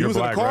 Well, you you're was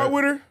black, in the car right?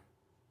 with her?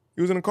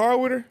 You was in the car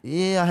with her?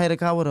 Yeah, I had a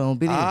car with her on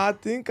BD. I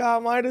think I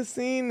might have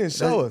seen this.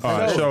 Show us. All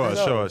right,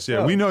 show us.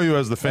 Yeah, we know you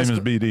as the famous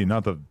BD,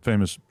 not the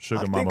famous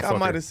sugar I mama think I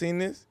might fucker. have seen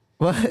this.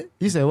 What?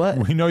 You said what?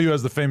 We know you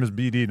as the famous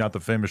BD, not the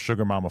famous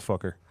sugar mama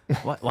fucker.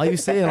 Why you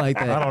saying like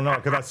I that? don't know.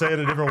 Could I say it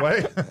a different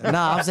way?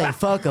 Nah, I'm saying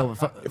fuck her.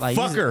 Like,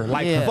 Fucker,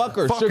 like yeah.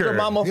 fucker, sugar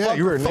mama Yeah,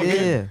 you were fucker. fucking-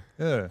 nigga.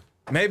 Yeah. Yeah.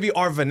 Maybe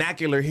our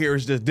vernacular here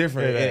is just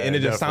different, and it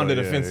just sounded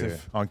Definitely,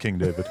 offensive. yeah. On King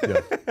David.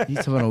 Yeah. You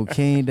talking about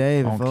King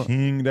David? On fuck.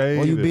 King David.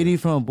 Where you BD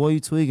from? Boy, you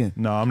tweaking.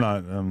 No, I'm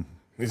not.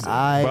 But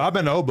I've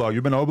been to O Block.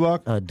 You been to O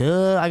Block?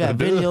 Duh, I got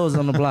videos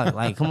on the block.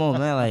 Like, come on,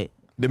 man. Like,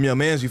 Them your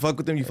mans, you fuck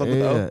with them, you fuck with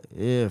the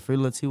yeah, Free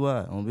Lil TY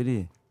on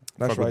BD.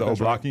 Fuck with the O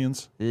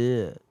Blockians?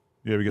 Yeah.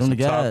 Yeah, we get Them some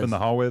the top guys. in the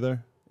hallway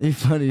there? You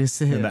funny as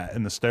hell.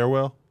 In the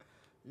stairwell?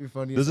 You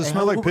funny Does as it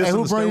hell. smell like piss Hey, in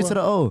who the brought you to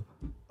the O?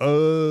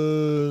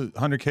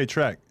 100K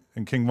track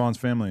and King Von's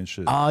family and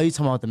shit. Oh, you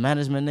talking about the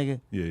management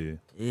nigga? Yeah.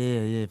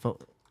 Yeah.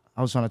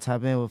 I was trying to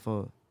tap in with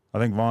for. I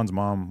think Von's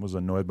mom was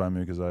annoyed by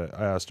me because I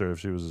asked her if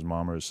she was his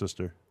mom or his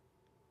sister.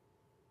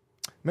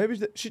 Maybe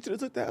she should have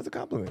took that as a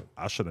compliment.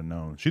 I should have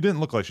known. She didn't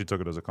look like she took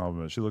it as a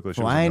compliment. She looked like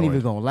she Well, was I ain't annoyed.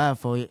 even gonna lie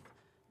for you.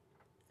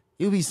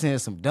 You be saying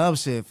some dumb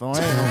shit, for I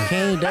ain't on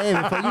King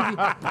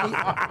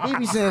David. He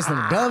be saying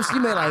some dumb shit.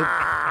 You mean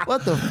like,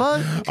 what the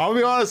fuck? I'll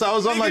be honest, I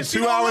was on like she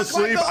 2 don't hours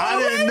look like sleep. the I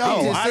old didn't lady.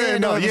 know. Just I saying,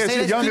 didn't know. though, Yeah, say she's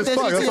that- young keep as that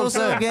fuck. shit That's to what I'm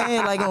yourself, saying.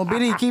 gang. Like on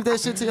BD, keep that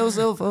shit to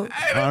yourself, folks.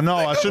 No,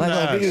 I shouldn't Like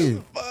on have.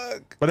 BD.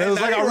 Fuck. But it was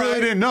like I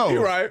really didn't know.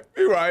 You're right.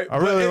 I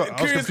really- But, I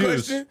was curious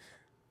confused. question.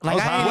 Like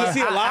was high. Was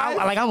he alive?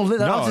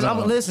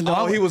 I'm listening.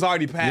 Oh, he was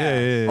already passed.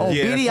 Yeah. On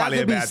Yeah, BD, that's I probably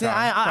could a be bad saying,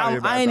 time. Probably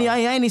a bad I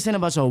ain't even saying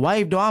about your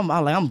wife, though.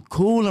 I'm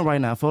cooling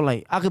right now, for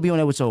like, I could be on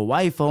there with your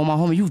wife, for my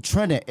homie. You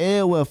trending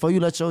everywhere, for you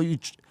let your,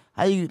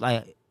 how you,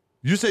 like,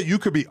 You said you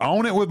could be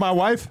on it with my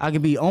wife? I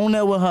could be on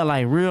there with her,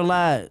 like, real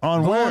life.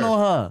 On going where? on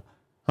her.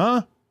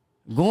 Huh?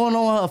 Going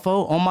on her,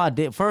 for on my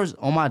dead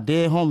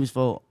homies,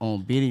 for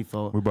on BD,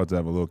 for. We're about to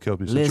have a little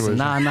Kelpie situation. Listen,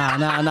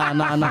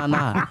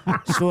 nah.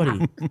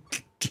 Shorty.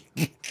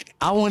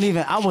 I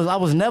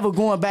was never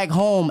going back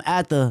home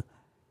after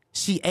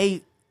she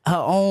ate her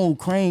own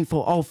cream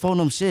for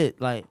them shit.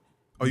 Like,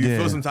 Oh, you Yeah.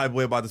 feel some type of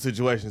way about the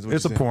situation. is what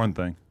It's a you're saying. porn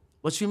thing.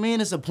 what you mean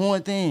it's a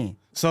porn thing?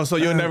 So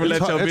you'll never let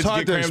It's your hard- it's bitch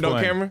hard get to crammed on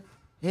explain. camera?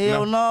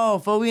 Hell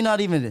no, for we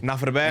not even. Not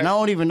for the bag? And I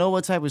don't even know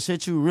what type of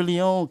shit you really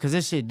on, cause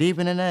this shit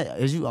deeper than that.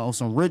 Is you on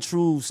some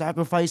ritual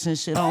sacrifice and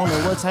shit? I don't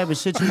know what type of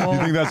shit you on.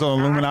 You think that's an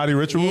Illuminati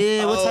ritual?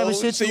 Yeah, what type of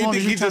shit So you you on?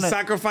 think Is he just tryna-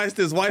 sacrificed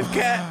his wife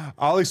cat?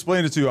 I'll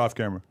explain it to you off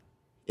camera.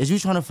 Is you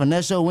trying to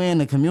finesse your way in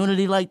the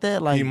community like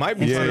that? Like He might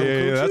be Yeah, trying to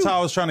recruit That's you. how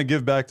I was trying to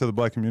give back to the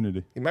black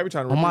community. He might be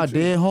trying to on my recruit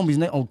you. dead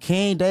homies, on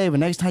King David.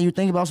 Next time you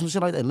think about some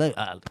shit like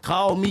that,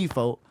 call me,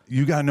 folks.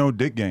 You got no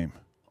dick game.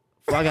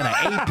 I got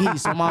an A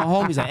piece on my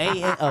homies, an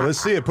A. Let's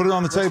see it. Put it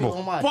on the table.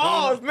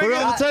 Pause, nigga. Put it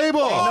on the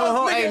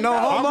table. Ain't no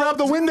I'll homo. grab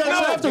the Windex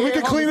after. We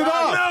can clean it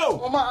up.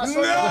 No. On my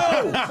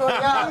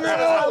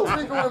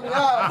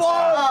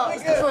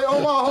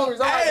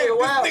homies. Hey,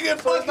 this nigga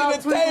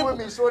fucking the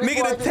table.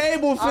 Nigga, the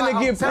table finna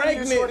get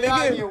pregnant,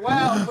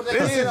 nigga.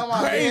 This is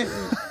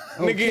crazy.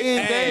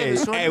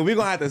 Nigga, hey, we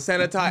gonna have to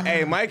sanitize.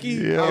 Hey,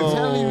 Mikey, I'm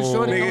telling you,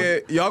 shorty.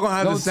 nigga, y'all gonna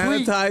have to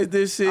sanitize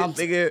this shit.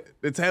 Nigga,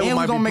 the table And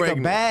might we gonna be make pregnant.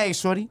 a bag,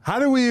 shorty. How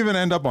did we even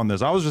end up on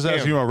this? I was just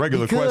asking you a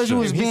regular Because question.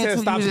 you was He being said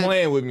too- stop you just-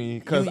 playing with me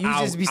because You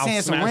just be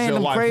saying some smash your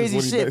random life, is crazy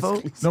what he shit,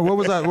 basically folks. No, what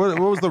was that? What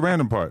was the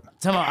random part?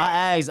 Tell me,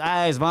 I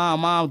asked Von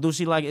mom, do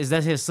she like? Is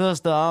that his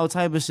sister? All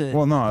type of shit.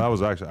 Well, no, that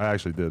was I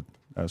actually did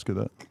ask you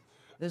that.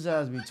 This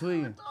ass be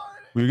tweaking.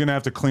 We're gonna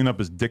have to clean up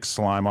his dick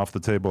slime off the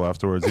table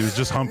afterwards. He was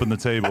just humping the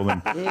table,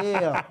 and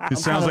Yeah. it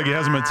sounds like he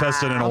hasn't been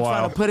tested in a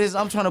while.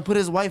 I'm trying to put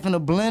his wife in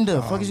the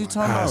blender. Fuck is you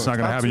talking about? It's not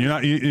gonna happen.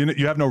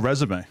 You have no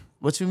resume.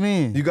 What you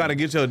mean? You gotta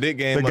get your dick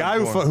game. The up guy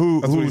for him. who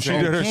That's what he's she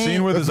saying. did her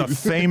scene with is a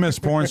famous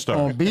porn star.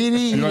 On BD,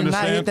 he did not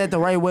understand? hit that the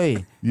right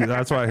way. Yeah,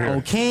 that's why I hear.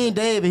 On King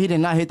David, he did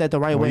not hit that the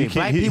right way. you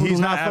can't- he's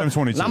not Adam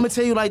 22. I'm gonna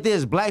tell you like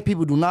this: black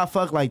people do not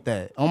fuck like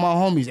that. On my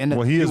homies, and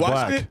Well, he You is watched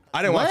black. it?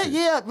 I didn't watch what? it.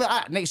 Yeah,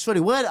 but next shorty,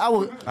 what? I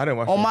didn't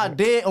watch on it. my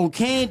dead on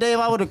King Dave.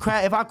 I would have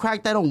cracked if I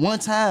cracked that on one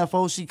time,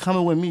 folks. She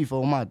coming with me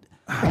for my.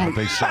 I don't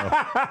think so.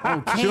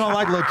 On King, She don't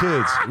like little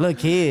kids. little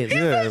kids.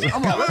 Yeah.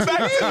 I'm back to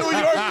New York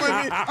with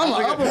me. I'm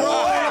an upper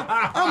roller.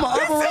 I'm an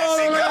upper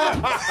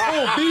roller.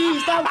 Oh, B,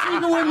 stop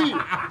tweaking with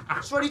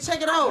me. Shorty,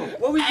 check it out.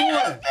 What we doing?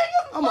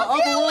 I'm an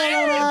upper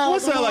roller.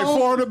 What's that, like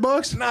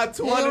 $400? Not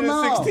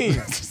 216.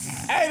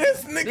 Hey,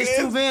 this nigga This is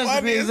 2 bands to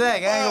funny be as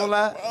exact. I ain't gonna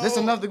lie. fuck, This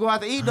bro. enough to go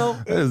out to eat though.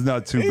 That is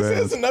not too He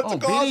says it's bad. enough to Oh,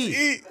 go out to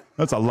BD. eat.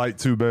 That's a light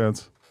 2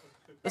 bands.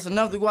 It's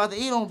enough to go out to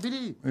eat on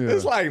BD.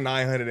 It's like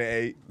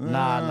 908.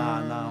 Nah.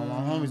 On my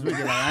homies, we get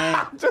like,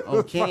 I ain't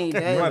on King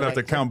Dave. You might have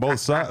to count both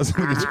sides.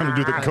 You're trying to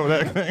do the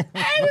Kodak thing.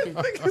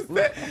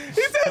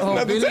 He says Oh,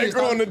 enough to Billy, take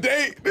her on a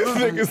date. This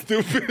nigga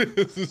stupid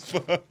as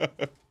fuck.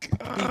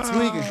 He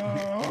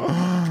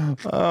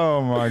tweaking.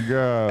 Oh my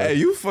God. Hey,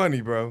 you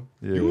funny, bro.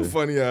 Yeah. You a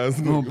funny ass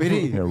On nigga.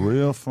 BD. Yeah,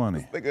 real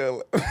funny.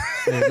 Nigga,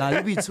 Nah,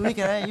 you be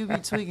tweaking, ain't you? Be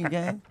tweaking,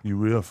 gang. You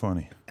real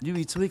funny. You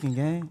be tweaking,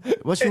 gang.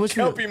 What you?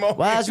 Kelpie moment.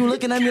 Why is you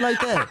looking at me like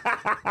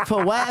that?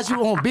 For why is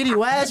you on Biddy?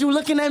 Why is you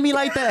looking at me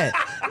like that?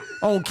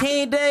 On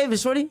King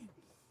Davis, shorty.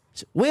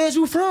 Where's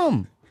you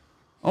from?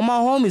 On my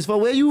homies, for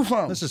where you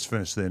from? Let's just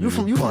finish the You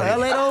interview. from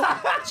LA though?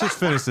 Let's just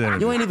finish the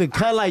interview. You ain't even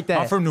cut like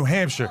that. I'm from New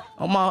Hampshire.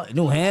 On my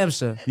New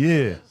Hampshire.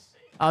 Yeah.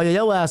 Oh yeah,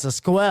 your ass a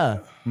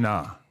square.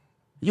 Nah.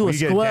 You a We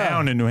get square.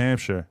 down in New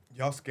Hampshire.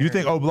 y'all scared. You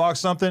think O Block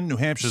something? New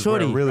Hampshire's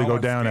Shorty. where it really Y'all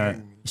go down at.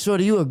 scaring me.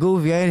 Shorty, you a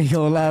goofy. I ain't even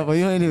gonna lie, but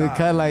you ain't even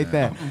cut like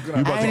that. You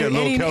about to get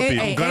Lil Kelpie.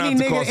 I'm gonna have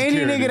to call security.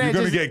 You're gonna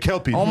just, get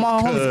Kelpie. on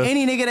my homies, Cause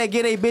any nigga that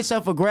get a bitch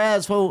up for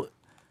grabs, for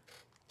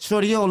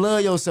shorty, you don't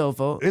love yourself,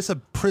 folks. it's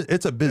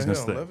a business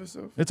don't thing. love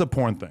herself? It's a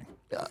porn thing.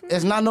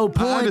 It's not no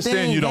point. I understand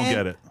thing, you don't gang.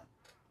 get it.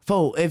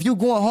 Fo, if you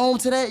going home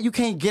to that, you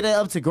can't get it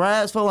up to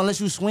grabs, fo, unless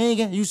you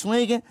swinging. You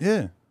swinging.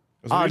 Yeah.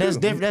 Oh, that's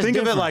different. That's Think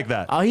of it different. like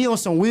that. Oh, he on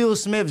some Will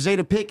Smith,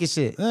 Jada Pinkett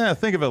shit. Yeah,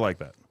 think of it like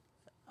that.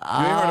 You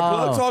ain't heard a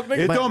plug talk, nigga?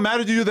 It don't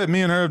matter to you that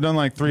me and her have done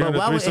like 300 But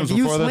why would, threesomes if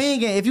you before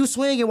this?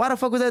 swinging, why the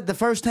fuck was that the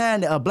first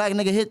time that a black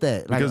nigga hit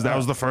that? Like, Because that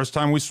was the first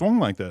time we swung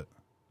like that.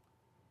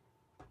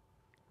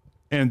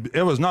 And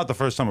it was not the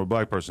first time a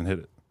black person hit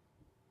it.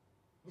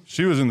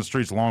 She was in the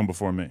streets long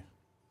before me.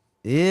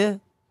 yeah.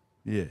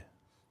 Yeah.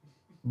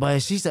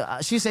 But she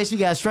said she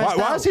got stretched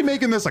Why out. is he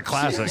making this a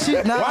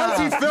classic? Nah. Why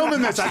is he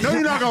filming this? I know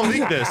you're not gonna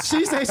leak this.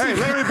 She said she- Hey,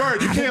 Larry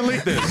Bird, you can't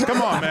leak this.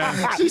 Come on,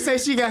 man. She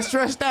said she got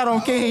stretched out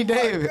on King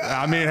David.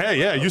 I mean, hey,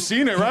 yeah, you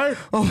seen it, right?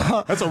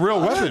 That's a real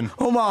weapon.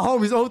 Oh my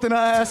homies opening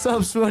her ass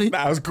up, shorty.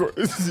 That was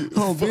crazy.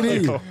 Oh,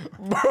 BD.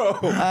 Bro.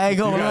 I ain't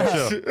gonna You lie.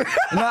 gotta chill.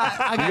 Nah,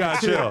 I You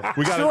gotta chill.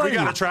 We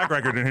got a track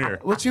record in here.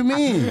 What you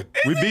mean?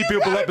 We beat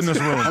people up in this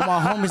room. On my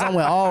homies, I'm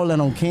with all that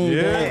on King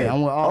Yeah. David.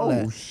 I'm with all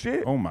Oh, that.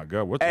 shit. Oh my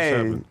God, what just Hey,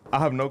 happened? I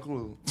have no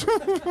clue.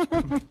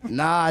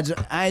 Nah,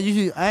 I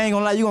ain't gonna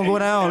lie. You gonna go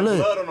down. Look.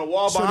 Blood on the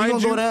wall So you behind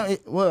gonna you? go down?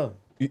 Well,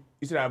 You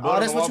see that blood oh, on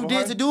that's the what wall you did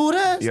behind to do with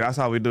us? Yeah, that's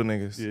how we do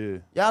niggas.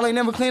 Yeah. Y'all ain't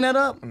never clean that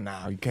up?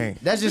 Nah, you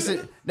can't. That's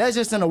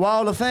just in the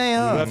wall of fame,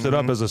 huh? Left it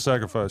up as a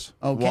sacrifice.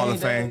 On Wall King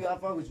of Fame. David, I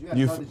fuck with you. You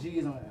You got to the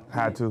G's on that.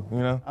 Had to, you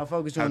know? I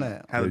fuck with you on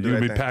that. Had to do You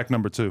that be thing. pack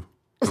number 2.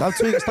 Stop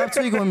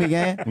tweaking with me,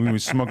 gang. We be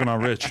smoking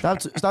on Rich. Stop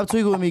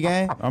tweaking with me,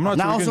 gang. I'm not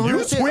Nah, on tweaking. some You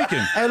real shit. tweaking.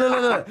 Hey,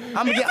 look. I'm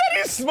gonna get.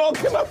 He's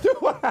smoking up the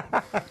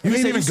You ain't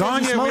said even you said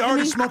gone you yet. We smoking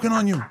already me? smoking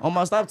on you. Oh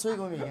my, stop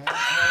tweaking with me, gang.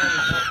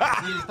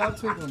 Stop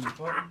tweaking with me,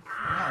 fuck.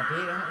 Nah,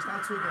 dude,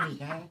 stop tweaking with me,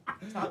 gang.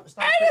 Stop.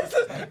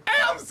 Hey,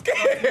 I'm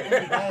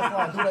scared.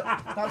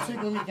 Stop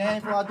tweaking with me, gang,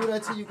 before I do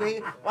that to you,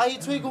 gang. Why you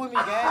tweaking with me,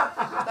 gang?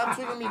 Stop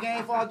tweaking with me,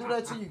 gang, before I do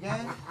that to you,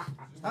 gang.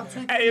 Stop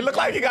tweaking Hey, it look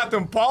like you got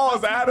them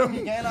paws, Adam.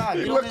 Gang, nah,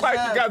 You get on look this like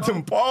ass, you got bro.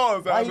 them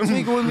Pause. Why you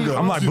tweaking with me?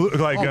 I'm like Billy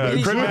Chris Mack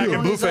tweaking and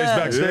on his Blueface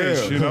ass.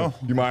 backstage, you know?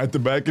 You might have to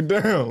back it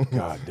down.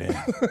 God damn.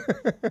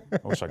 I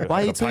wish I could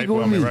Why have you a pipe tweaking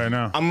with on me me? right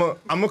now.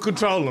 I'm a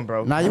control him,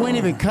 bro. Nah, you ain't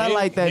even cut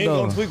like that He ain't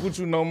though. gonna tweak with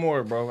you no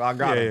more, bro. I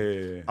got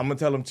him. Yeah. I'm gonna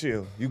tell him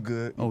chill. You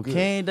good. You good.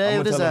 King Dave,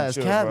 I'ma this tell him ass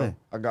chill, capping.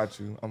 bro. I got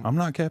you. I'm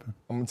not capping.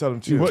 I'm gonna tell him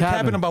chill. What capping.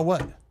 capping about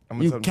what?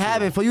 I'ma You tell him chill.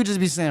 capping for you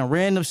just be saying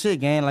random shit,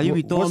 gang. Like you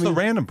be throwing What's the me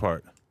random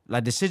part?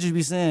 like the shit you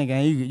be saying,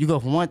 gang. You go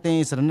from one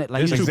thing to the next.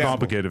 Like It's you too just,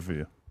 complicated for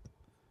you.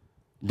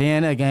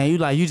 then that gang.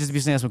 You just be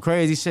saying some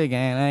crazy shit,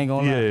 gang. I ain't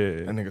gonna lie. Yeah.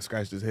 That nigga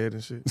scratched his head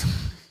and shit.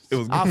 It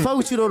was I good. fuck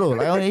with you though.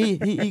 Like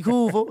he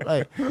cool, folks.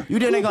 Like you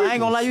didn't I ain't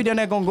gonna lie, you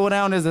didn't gonna go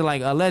down as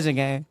like a legend,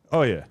 gang.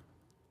 Oh, yeah.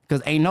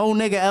 Cause ain't no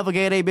nigga ever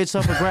gave they bitch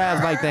up for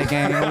grabs like that,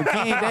 gang. On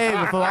King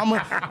David, folks.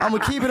 I'ma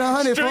keep it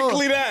 100, folks.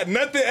 Strictly that,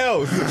 nothing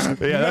else.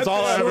 Yeah, that's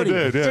all I ever Shorty.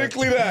 did. Yeah.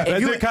 Strictly that.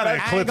 That You- did kind of I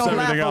ain't eclipse gonna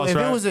lie, everything folks.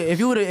 else, right?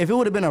 If it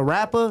would have been a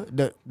rapper,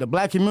 the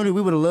black community,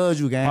 we would have loved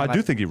you, gang. I Like,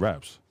 do think he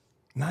raps.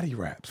 Not he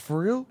raps. For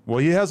real? Well,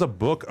 he has a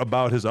book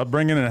about his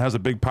upbringing and it has a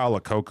big pile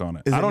of coke on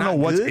it. Is I it don't know not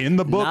what's good? in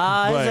the book,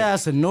 Nah, his but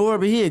ass a Nord,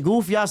 but he a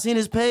goofy. Y'all seen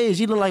his page?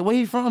 He look like where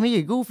he from? He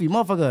a goofy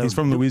motherfucker. he's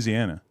from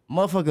Louisiana.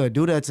 Motherfucker,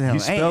 do that to him. He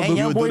spelled Ain't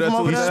young do boy that from to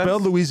over He his there?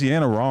 spelled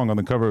Louisiana wrong on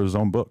the cover of his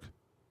own book.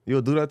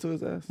 You'll do that to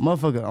his ass?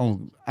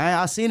 Motherfucker,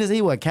 I seen his.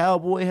 He what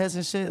cowboy hats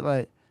and shit.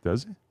 Like,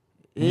 Does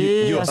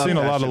he? yeah, I've seen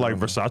a that lot of shit like on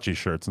Versace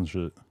shirts and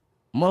shit.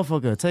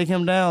 motherfucker, take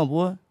him down,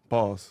 boy.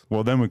 Pause.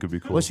 Well, then we could be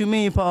cool. What you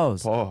mean,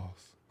 pause? Pause.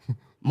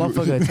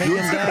 Motherfucker, take him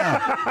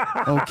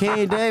down.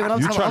 Okay,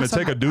 David. You trying to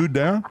take a dude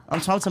down?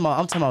 I'm talking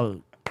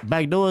about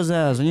backdoor's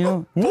ass, you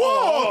know?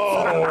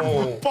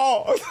 Whoa!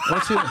 Pause.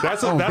 What you,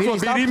 That's oh, what BD,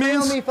 stop BD playing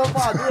means? on me,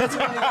 football. Do that to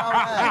me,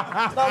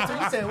 stop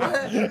tweaking. You said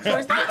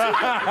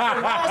what?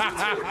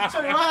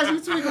 Shorty, why is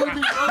you tweaking with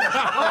me?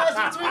 Why is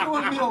you tweaking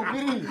with me on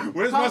BD?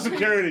 Where's Stop my tweaking-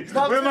 security?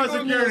 stop Where's my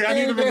tweaking with me security? on I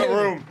need him in the King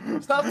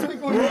room. Stop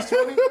tweaking with me,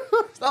 Shorty.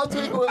 Stop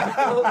tweaking with me.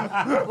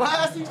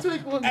 Why is he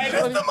tweaking with me, Hey, this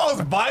Shorty? the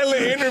most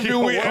violent interview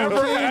we On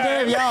ever King had.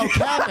 Dave, y'all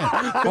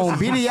capping. On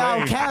BD,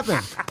 y'all capping.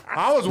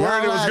 I was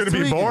worried it was Y'all going to be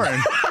tweaking.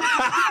 boring.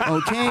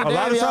 On King A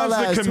lot Dave, of y'all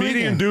times the comedian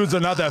tweaking. dudes are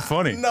not that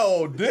funny.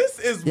 No, this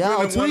is Y'all been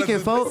one of tweaking,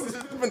 the- folks. this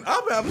has been-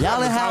 I'm having Y'all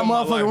the done had time of my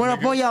motherfucker life, run up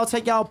nigga. on y'all,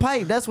 take y'all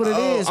pipe. That's what it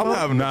is, I'm folks.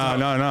 having the time.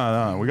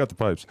 No. We got the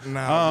pipes.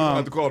 Nah,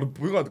 we're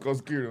gonna have to call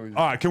security on you.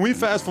 All right, can we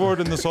fast forward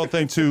in this whole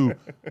thing to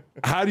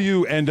how do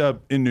you end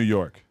up in New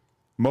York?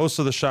 Most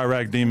of the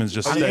Chirac demons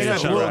just You stay in had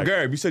the little Chirac.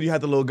 Garb. You said you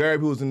had the little Garb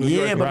who was in New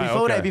Yeah, York. but Right,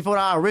 before okay. that, before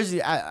I originally,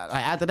 like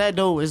after that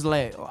though, it's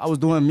like I was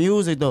doing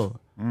music though.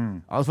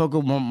 I was fucking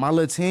with my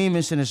little team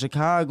and shit in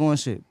Chicago and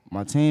shit.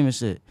 My team and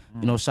shit.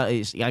 You know,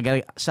 I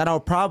gotta shout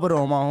out Proper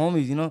though, my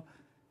homies. You know,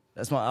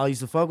 I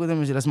used to fuck with them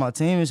and shit. That's my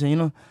team and shit. You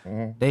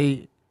know,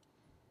 they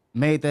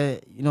made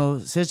that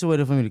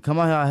situated for me to come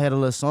out here. I had a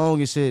little song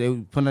and shit. They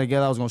were putting it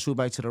together. I was gonna shoot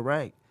back to the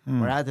rack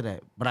right after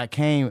that. But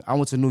I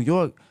went to New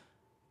York.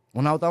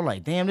 When I was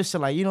like, damn, this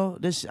shit, like,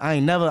 this I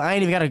ain't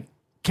even gotta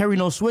carry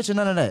no switch or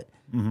none of that.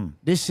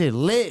 This shit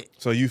lit.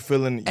 So you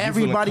feeling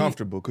Everybody-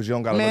 comfortable because you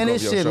don't got to Man, look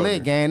this over your shit shoulder.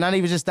 lit, gang. Not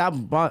even just stop,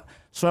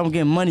 so I'm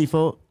getting money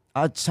for.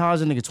 I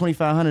charge a nigga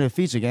 $2,500 a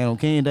feature, gang, on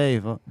King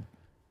Dave.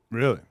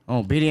 Really?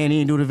 On BD ain't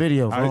even do the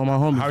video for all my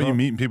homies. How are you fuck.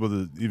 meeting people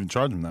to even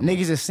charge them that much?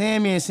 Niggas is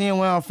seeing me and seeing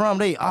where I'm from.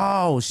 They,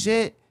 oh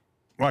shit.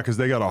 Why? Because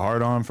they got a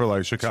hard on for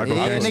like Chicago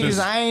Yeah, gangsters?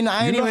 niggas, I ain't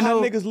You know even how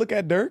know. niggas look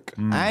at Dirk?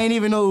 I ain't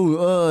even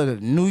know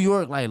New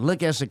York like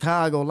look at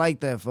Chicago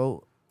like that,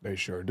 folks. They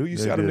sure do. You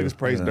They see how them do, niggas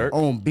praise yeah. Dirk?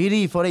 On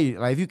BD for they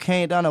like if you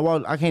came down the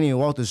wall, I can't even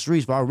walk the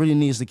streets, but I really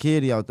need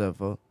security out there,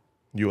 folks.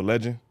 You a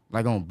legend?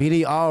 Like on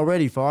BD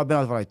already, folks. I've been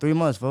out for like 3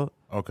 months, folks.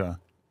 Okay.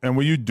 And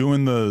were you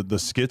doing the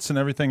skits and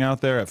everything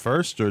out there at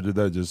first, or did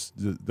that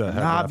happen? Nah,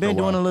 I've after been a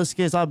while? doing the little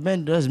skits.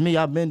 That's me.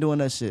 I've been doing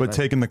that shit. But like,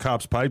 taking the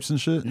cops' pipes and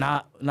shit?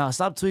 Nah,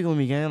 stop tweaking with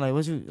me, gang. Like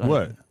what you? Like,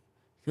 What?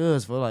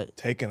 Cause for like,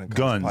 Taking a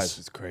Guns. pipes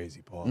is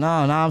crazy, Paul.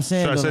 nah, I'm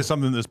saying. Should I though, say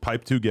something that's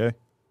pipe too gay?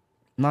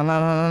 No.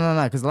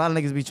 Cause a lot of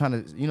niggas be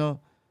trying to,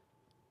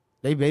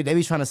 they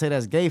be trying to say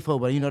that's gay, for,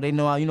 but they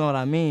know what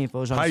I mean,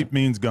 for. Pipe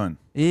means gun.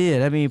 Yeah,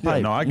 that mean Yeah,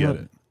 pipe. no, I you get know?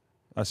 it.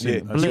 I see.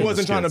 Yeah, I see he the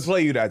wasn't trying to skits.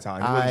 play you that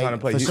time. He wasn't trying to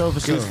play for you. sure, for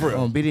He was sure. for real.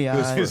 On BD,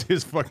 alright.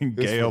 His fucking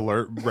gay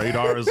alert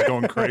radar is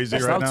going crazy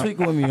right Stop now.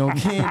 tweaking with me on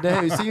King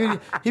Dave. See,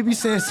 he be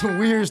saying some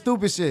weird,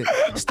 stupid shit.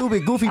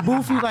 Stupid, goofy,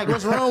 boofy. Like,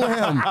 what's wrong with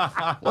him?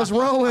 What's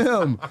wrong with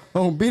him?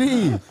 On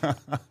BD.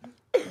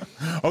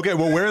 Okay,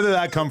 well, where did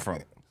that come from?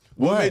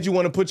 What made you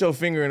want to put your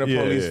finger in a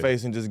Yeah, police yeah.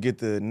 face and just get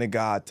the nigga,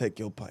 I'll take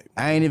your pipe?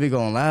 I ain't even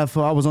gonna lie,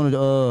 for I was on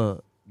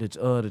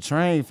the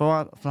train, for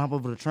I hop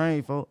over the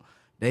train, for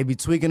they be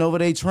tweaking over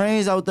their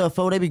trains out there,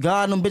 for they be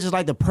guarding them bitches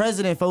like the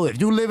president, for if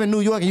you live in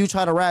New York and you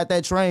try to ride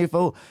that train,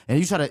 for and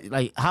you try to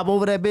like hop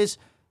over that bitch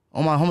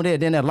on my homie there,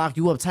 then they lock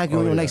you up, tack you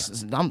Oh, in yeah.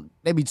 next.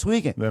 They be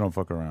tweaking. They don't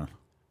fuck around.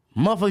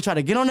 Motherfucker try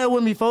to get on there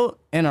with me, folk.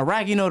 In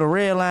Iraq, the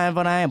red line,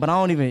 but I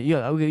don't even.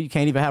 You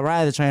can't even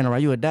ride the train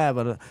around. You would die,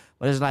 but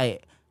it's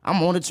like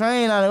I'm on the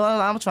train.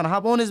 I'm trying to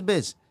hop on this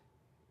bitch.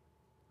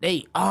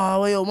 They,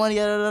 where your money?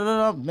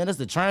 Man, that's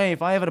the train.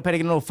 If I ain't ever pay to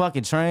get no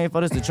fucking train,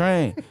 for this the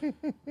train.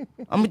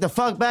 I'm the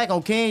fuck back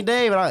on King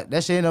David.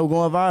 That shit ended up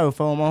going viral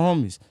for my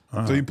homies.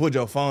 So you pulled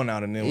your phone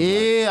out and then was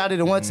Yeah, I did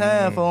it one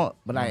time for,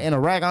 but like in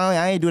Iraq,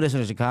 I ain't do that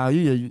shit in Chicago.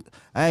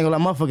 I ain't gonna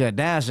let motherfucker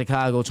down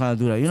Chicago trying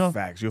to do that, you know?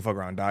 facts. You'll fuck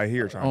around and die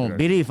here trying to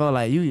do that. BD, for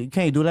like you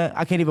can't do that.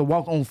 I can't even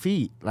walk on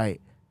feet.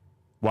 Like,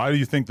 Why do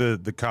you think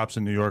the cops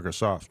in New York are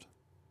soft?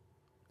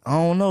 I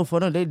don't know, for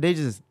them,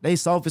 they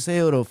soft as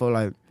hell though. For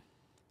like,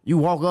 you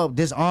walk up,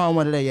 disarm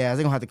one of their ass,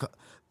 they gonna have to call,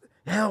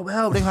 help. They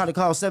gonna have to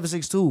call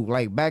 762,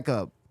 like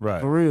backup.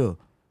 Right. For real.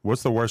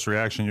 What's the worst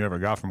reaction you ever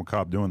got from a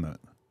cop doing that?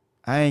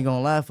 I ain't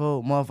gonna lie,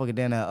 folk. Motherfucker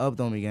down there upped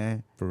on me,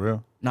 gang. For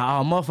real?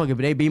 Nah, motherfucker, but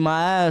they beat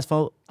my ass,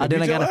 folk. I beat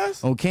your got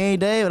ass? on King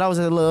David. I was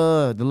at the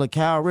little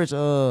Cal Rich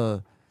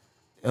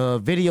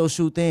video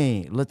shoot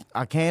thing. Look,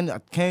 I came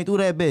through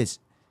that bitch.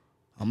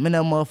 I'm in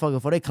that motherfucker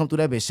before they come through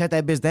that bitch. Shut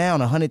that bitch down,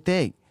 100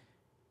 thick.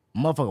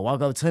 Motherfucker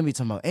walk up to me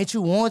talking about, ain't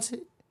you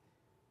wanted?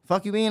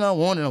 Fuck you mean I'm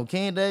wanted on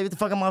King David? Get the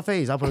fuck in my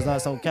face. I put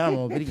his on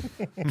camera on video.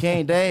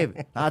 King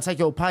David, I'll take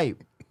your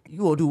pipe. You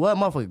gonna do what,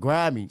 motherfucker?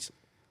 Grab me.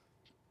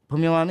 Put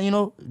me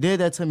on, did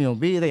that to me on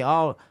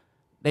video.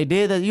 They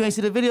did that. You ain't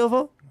see the video,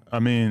 folks? I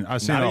mean,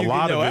 I've seen Now a you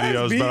lot get of your ass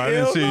videos, beat, but I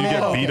didn't see you get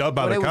hell beat up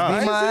by no. the They was cops.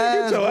 beating my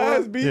Get your ass,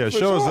 ass beat. Yeah, for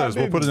show us sure, this.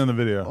 We'll didn't put it you? in the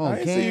video. On I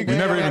ain't King see you. We We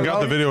never David, even I got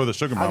the video with the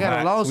sugar I mama. got a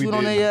We lawsuit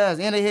on didn't. their ass,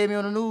 and they hit me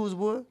on the news,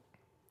 boy.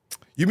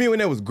 You mean when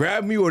they was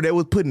grabbing you or they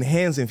was putting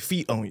hands and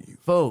feet on you?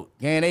 Folk,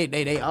 gang,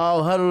 they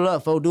all huddled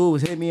up. Folk, dude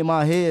was hitting me in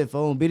my head,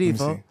 folk, on BD, Let me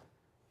folk. see.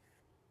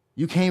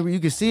 You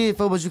can see it,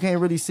 folk, but you can't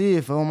really see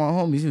it, folk. My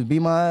homies, you beat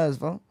my ass,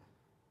 folk.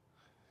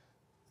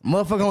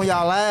 Motherfucker on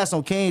y'all ass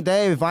on King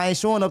David. If I ain't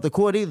showing up to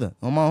court either,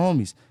 on my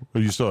homies.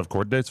 But you still have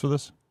court dates for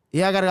this?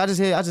 Yeah, I just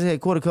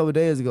had court a couple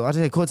days ago. I just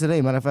had court today.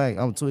 Matter of fact,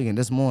 I'm tweaking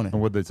this morning.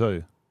 And what'd they tell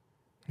you?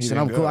 Shit,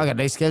 I'm cool.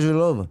 They scheduled it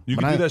over. You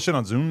But can I do ain't- that shit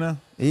on Zoom now?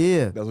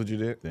 Yeah. That's what you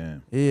did?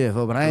 Damn. Yeah,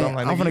 but I ain't. I'm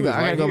like, I'm nigga, finna you go. was I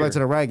gotta right go here. back to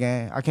the right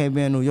gang. I can't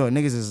be in New York.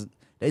 Niggas is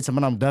they tell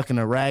me I'm ducking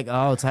the rack,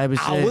 all type of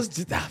shit. I was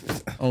just.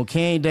 On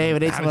King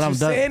David, they How tell me did I'm you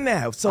ducking. saying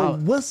that? So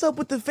what's up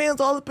with the fans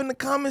all up in the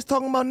comments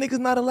talking about niggas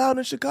not allowed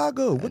in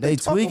Chicago? What They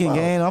talking tweaking, about?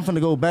 gang. I'm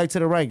finna go back to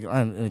the right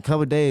in a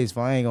couple days.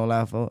 For I ain't gonna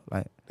lie, for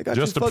like They got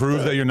Just you to fucked prove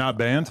up. that you're not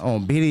banned?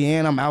 on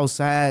BDN, I'm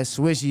outside,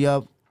 swishy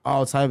up,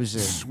 all type of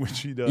shit.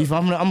 Switchy up. If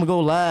I'm gonna go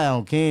live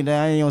on King David,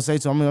 I ain't gonna say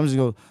to him.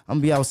 I'm gonna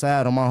be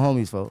outside on my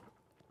homies, folks.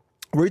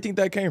 Where you think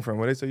that came from?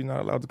 Where they say you're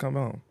not allowed to come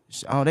home?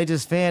 Oh, they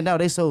just fanned out.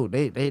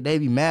 They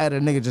be mad that a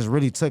nigga just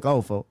really took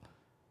off, folks.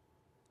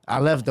 I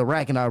left the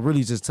rack and I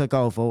really just took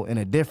off, folks, in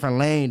a different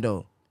lane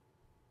though.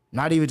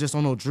 Not even just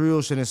on no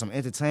drill shit and some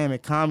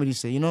entertainment comedy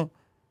shit, you know?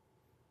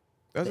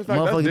 That's a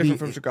fact. That's different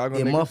from Chicago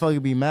Yeah, niggas.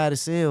 motherfucker be mad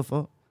as hell,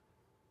 folks.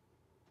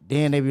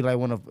 Then they be like,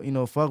 wanna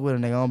fuck with a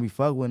nigga. I don't be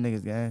fuck with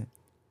niggas, gang.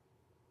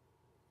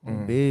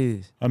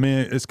 Biz. I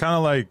mean, it's kind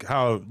of like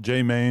how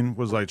J Mane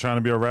was like trying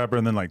to be a rapper,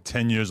 and then like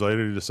 10 years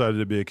later he decided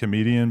to be a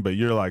comedian. But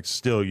you're like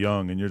still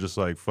young, and you're just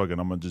like, fuck it,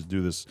 I'm gonna just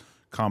do this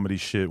comedy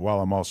shit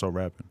while I'm also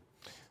rapping.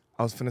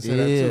 I was finna say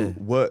that too.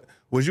 What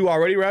was you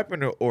already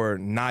rapping or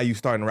now you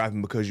starting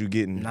rapping because you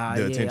getting Nah,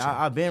 the yeah, attention?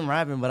 I've been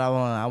rapping, but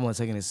I wasn't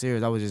taking it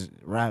serious. I was just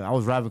rapping. I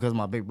was rapping because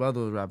my big brother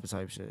was rapping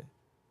type shit.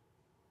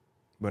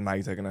 But now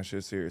you taking that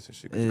shit serious and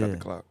shit 'cause you got Yeah. the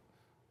clout.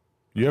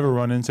 You ever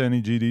run into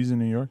any GDs in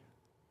New York?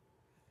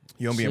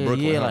 You don't be in Shit,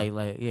 Brooklyn.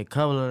 yeah, huh?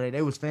 couple of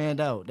they was fanned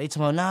out. They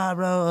told me, nah,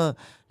 bro,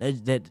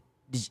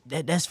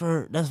 that's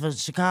for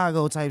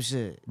Chicago type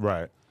shit.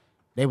 Right.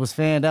 They was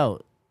fanned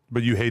out.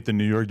 But you hate the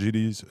New York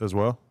GDs as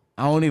well?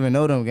 I don't even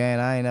know them, gang.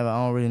 I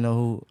don't really know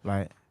who.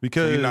 Like, So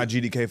Because you're not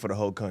GDK for the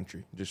whole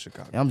country, just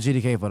Chicago. I'm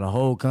GDK for the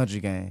whole country,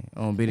 gang.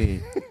 On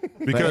BD.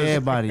 For Because-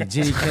 everybody,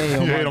 GDK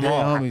on You my hate 'em dead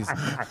all.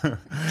 homies.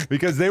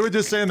 because they were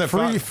just saying that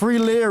Free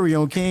Larry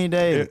on King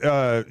Day.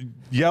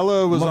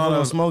 Yellow was on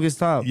a smoke his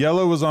top.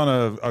 Yellow was on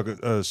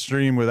a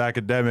stream with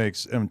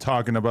academics and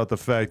talking about the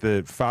fact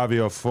that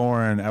Fabio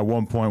Foreign at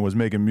one point was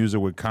making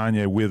music with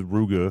Kanye with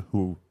Ruga,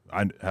 who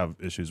I have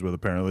issues with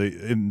apparently,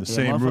 in the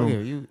same motherfucker,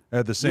 room you-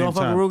 at the You same don't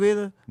fuck time. with Ruga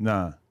either?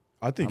 Nah.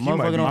 I think A he might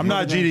motherfucker be. don't I'm not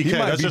fuck with GDK. He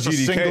might That's be just a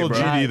GDK, single bro.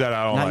 GD that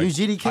I don't Nah, like. you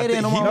GDK I then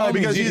think on he my might homies.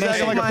 because he's Man, acting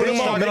shake like a my flip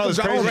hand. flop and all this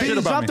Drop crazy the shit rakes,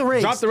 about Drop me. the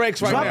rakes. Drop the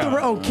rakes right Drop now.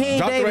 the on King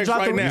Drop the David. rakes Drop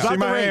right the now. drop See the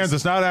my rakes. hands,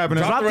 it's not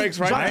happening. Drop the rakes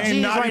right drop I the ain't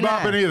G's naughty right now.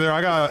 bopping either.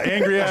 I got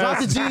angry Drop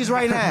the ass. G's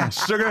right now.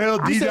 Sugar Hill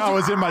D-Dot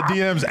was in my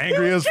DMs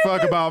angry as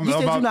fuck about You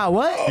said you not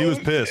what? He was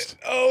pissed.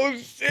 Oh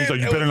shit! He's like,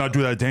 you better not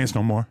do that dance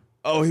no more.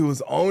 Oh, he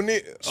was on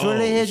it. Shorty,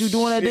 they had you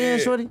doing that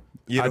dance, Shorty?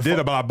 Yeah, I did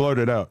it, but I blurred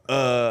it out.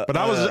 But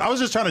I was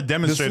just trying to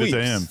demonstrate it to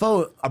sweeps. him.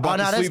 For, I bought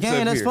the that's sleeves gang.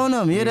 up That's here. for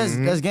them. Yeah,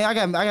 that's gang. I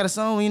got a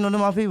song. You know, them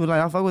my people.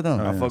 Like I fuck with them.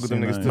 I fuck with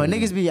them niggas too. But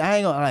niggas be, I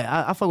ain't gonna, like,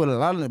 I fuck with a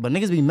lot of them, but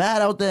niggas be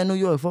mad out there in New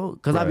York, folks.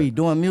 Cause I be Right.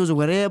 doing music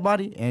with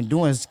everybody and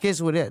doing skits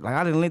with it. Like,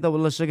 I didn't link up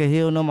with Lil Sugar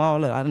Hill and them, all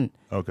that. I didn't,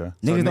 Okay.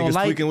 So niggas don't niggas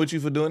like, tweaking with you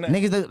for doing that.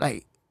 niggas that,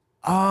 like,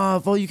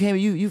 folks, you can't,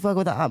 you fuck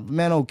with the,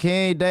 man,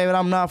 okay, David,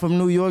 I'm not from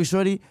New York,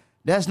 shorty.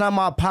 That's not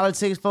my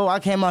politics, folks. I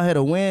came out here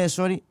to win,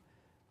 shorty.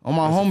 On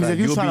my That's a homies, fact. if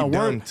you You'll trying be to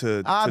dumb work,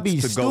 to- I'll to be go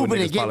with stupid to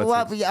niggas' get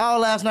politics.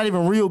 all that's not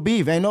even real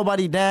beef. Ain't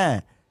nobody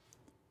dying.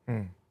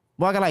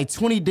 Boy, I got like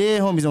 20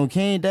 dead homies on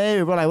King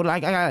David, bro.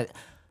 Like I got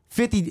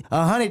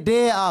 100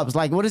 dead ops.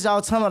 Like, what is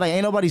y'all talking about? Like,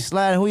 ain't nobody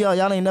sliding. Who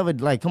y'all ain't never,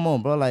 like, come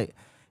on, bro. Like,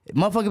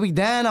 motherfucker be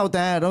down out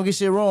there. Don't get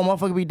shit wrong.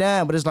 Motherfucker be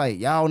down. But it's like,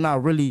 y'all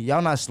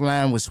not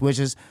sliding with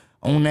switches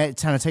on that,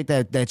 trying to take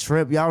that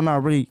trip. Y'all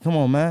not really, come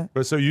on, man.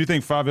 But so you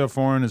think 5L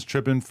Foreign is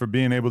tripping for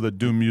being able to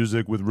do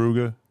music with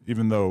Ruga,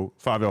 even though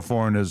 5L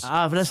Foreign is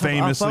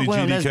famously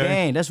GDK? That's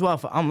gang. That's why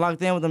I'm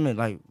locked in with them.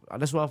 Like,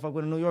 that's why I fuck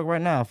with New York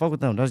right now. I fuck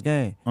with them. That's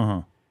gang.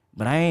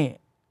 But I ain't,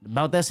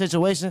 about that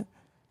situation,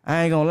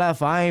 I ain't gonna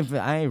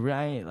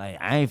lie,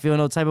 I ain't feel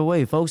no type of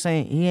way. Folks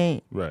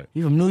he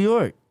from New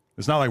York.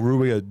 It's not like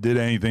Ruga did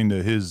anything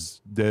to his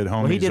dead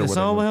homies. Well, he did a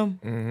song with him?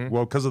 Mm-hmm.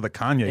 Well, because of the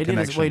Kanye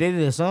connection. They did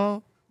a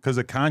song? Because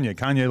of Kanye.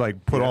 Kanye,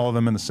 like, put all of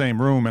them in the same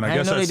room, and I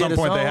guess at some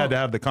point they had to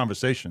have the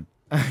conversation.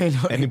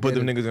 And he put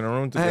them niggas in a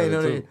room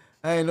together, too.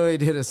 I ain't know they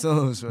did a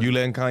song. So. You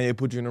letting Kanye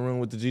put you in the room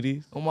with the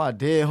GDs? Oh, my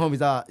dead homies.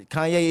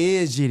 Kanye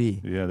is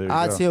GD. Yeah, there you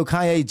I go. tell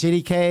Kanye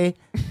GDK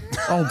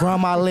on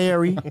Grandma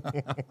Larry.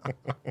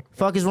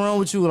 Fuck is wrong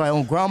with you? Like,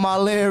 on Grandma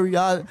Larry.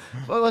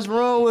 What's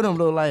wrong with him,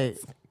 though? Like,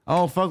 I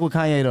don't fuck with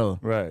Kanye, though.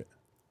 Right.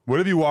 What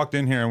if you walked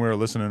in here and we were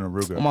listening to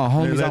Ruga? Come on,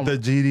 homies. Let the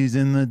GDs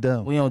in the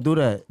dough. We don't do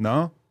that.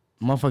 No?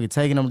 Motherfucker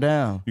taking them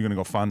down. You gonna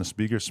go find the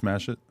speaker,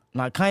 smash it?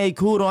 Like, Kanye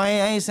cool, though. I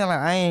ain't saying,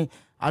 like,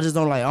 I just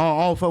don't, like,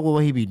 I don't fuck with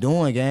what he be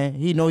doing, gang.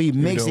 He know he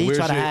mix it. He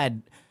try to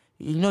hide,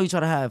 he try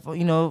to have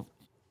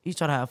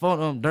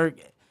fun. Dirk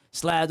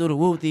slide through the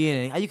whoopty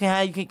and he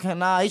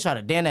try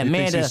to damn that He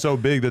man. thinks he's so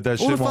big that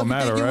shit won't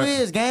matter, right? Who the fuck you think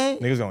you is, gang?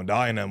 Niggas gonna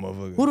die in that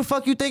motherfucker. Who the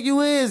fuck you think you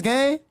is,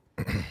 gang?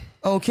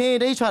 Okay,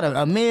 they try to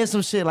amend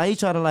some shit. Like, he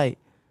try to, like,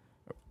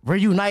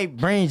 reunite,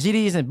 bring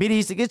GDs and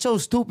BDs to get your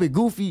stupid,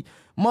 goofy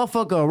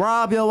motherfucker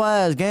rob your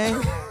ass, gang.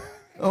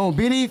 On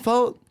BD,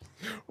 folk.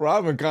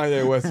 Robbing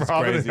Kanye West is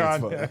crazy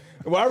as fuck.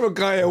 Robbing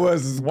Kanye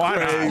West is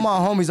crazy. My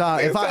homies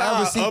out. If I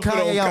ever see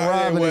Kanye, I'm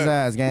robbing his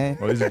ass, gang.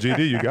 Well, he's a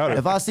GD, you got it.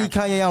 If I see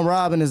Kanye, I'm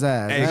robbing his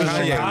ass. Hey,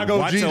 Kanye, Chicago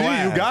watch GD, your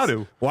ass. you got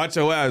to. Watch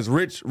your ass.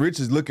 Rich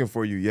is looking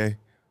for you, yay.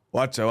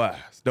 Watch your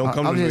ass. Don't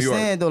come to New York. I'm just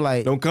saying, though,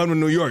 like, don't come to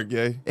New York,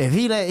 yay. If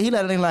he let a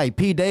nigga like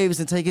Pete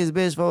Davidson take his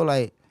bitch, for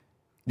like,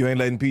 you ain't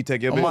letting Pete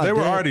take your bitch. Well, they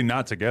were already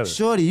not together.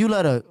 Shorty, you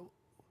let a,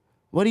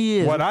 what he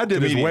is? What I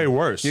did is way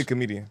worse. You're a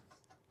comedian.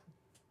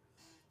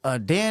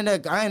 Dan,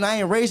 that I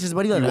ain't racist,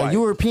 but he like a white.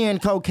 European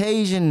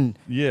Caucasian.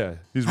 Yeah,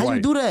 he's How white.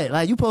 you do that?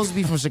 Like, you supposed to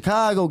be from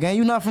Chicago, gang.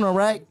 You not from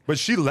Iraq. But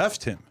she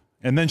left him,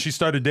 and then she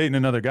started dating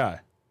another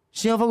guy.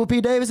 She don't fuck with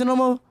Pete Davidson no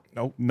more?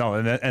 Nope. No,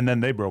 and then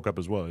they broke up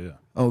as well, yeah.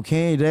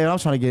 Okay, Dave, I'm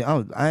trying to get,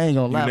 I ain't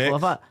gonna lie.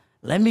 If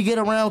let me get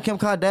around Kim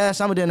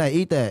Kardashian, I'm gonna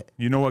eat that.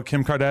 You know what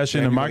Kim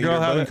Kardashian and my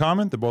girl have in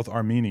common? They're both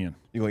Armenian.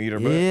 You gonna eat her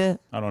butt? Yeah.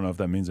 I don't know if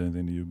that means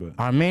anything to you, but.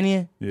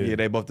 Armenian? Yeah,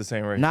 they both the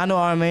same race. Now I know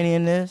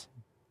Armenian is.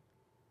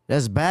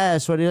 That's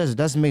bad, shorty.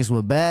 That's mixed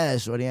with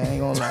bad, shorty. I ain't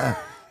gonna lie.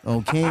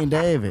 On King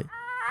David.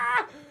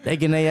 They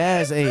getting their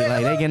ass ate.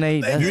 Like, they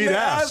getting their... You eat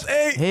ass?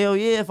 Hell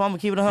yeah, if I'm gonna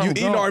keep it 100.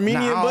 You eat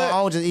Armenian butt?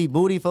 I don't just eat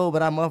booty food,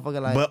 but I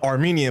motherfucker like... But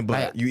Armenian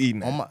butt, like, you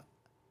eating that.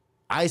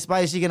 Ice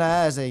Spice, she getting her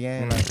ass ate,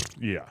 gang. Like,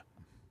 Yeah.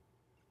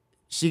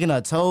 she getting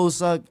her toes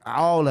sucked,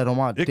 all that on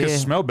my It could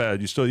smell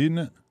bad. You still eating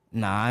it?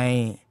 Nah, I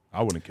ain't.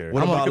 I wouldn't care.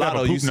 What about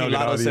Lotto? You see nugget,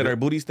 Lotto I'd eat said it. her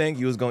booty stink?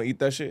 You was gonna eat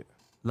that shit?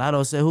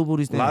 Lotto said who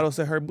booty stink? Lotto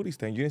said her booty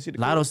stink. You didn't see the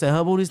clip? Lotto said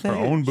her booty stink?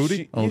 Her own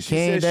booty? She Okay,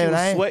 said David, she I was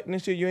ain't- sweating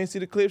and shit. You ain't see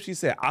the clip? She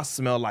said, I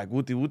smell like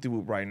wooty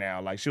whoop right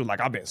now. Like, she was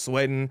like, I've been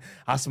sweating.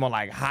 I smell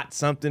like hot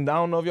something. I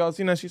don't know if y'all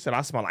seen that. She said,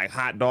 I smell like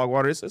hot dog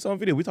water. It's on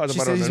video. We talked She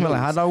about said it on she the smell news.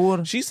 like hot dog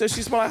water? She said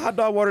she smelled like hot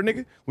dog water,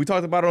 nigga. We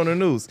talked about it on the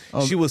news.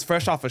 She was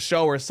fresh off a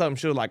show or something.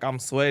 She was like, I'm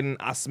sweating.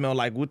 I smell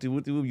like wooty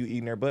whoop. You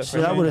eating her butt.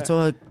 Shit, I would have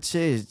told her,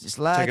 shit,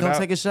 slide, Check it come out.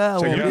 take a shower.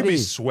 Check it You out. could be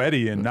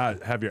sweaty and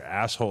not have your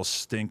asshole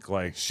stink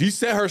like. She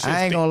said her shit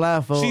I ain't stink. gonna lie,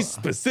 folks. She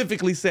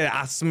specifically said,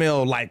 I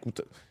smell like...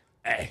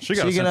 Hey. She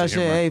got a She get her sense of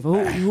shit, humor. hey,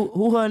 for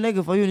who her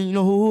nigga for? You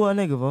know who her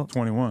nigga for?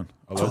 21,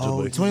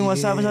 allegedly. 21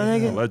 Savage her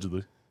nigga?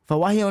 Allegedly. For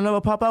why he don't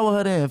never pop out with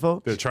her then,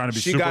 folks? They're trying to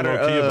be She super got her,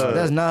 low-key about it.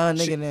 That's not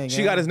her nigga then, She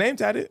gang. got his name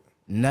tatted?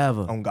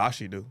 Never. On gosh,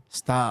 she do.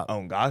 Stop.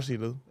 On gosh, she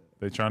do.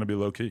 They're trying to be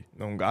low-key.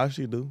 On gosh,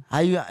 she do. How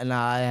you,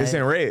 nah. It's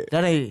in red.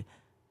 That ain't,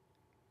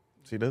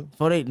 She do.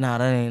 for they, nah,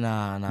 that ain't,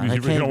 nah. You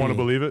That can't don't want to be.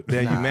 believe it?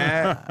 Then you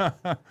mad?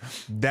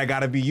 That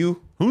gotta be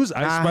you. Who's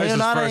Ice Nah, Spice's hell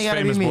nah, that first ain't gotta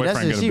be famous me. That's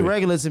boyfriend just, going she to be?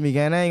 regular to me,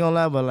 gang. I ain't gonna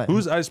lie, but like.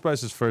 Who's Ice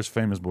Spice's first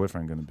famous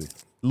boyfriend going to be?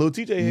 Lil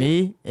TJ hit.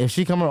 Me? If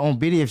she come on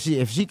BD,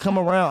 if she come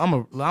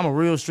around, I'm a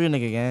real street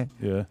nigga, gang.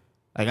 Yeah.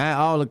 Like, I ain't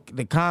all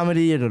the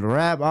comedy or the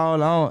rap,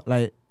 all on.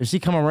 Like, if she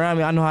come around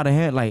me, I know how to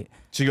handle. Like,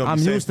 She gonna be I'm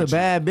safe used to with you.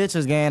 bad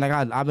bitches, gang. Like,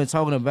 I've been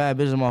talking to bad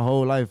bitches my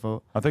whole life,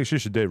 folks. I think she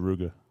should date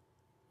Ruga.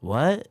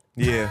 What?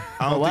 Yeah.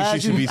 I don't Why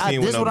think she should be seen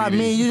with this no what I BD.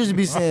 mean. You just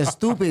be saying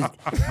stupid,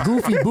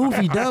 goofy,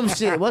 boofy, dumb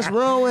shit. What's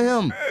wrong with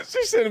him?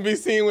 She shouldn't be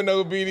seen with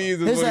no BDs is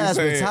His what ass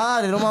he's saying.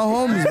 retarded on my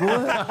homies, boy.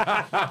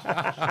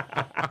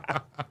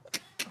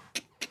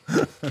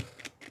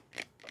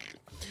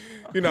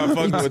 You're not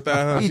fucking with that,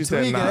 huh? He She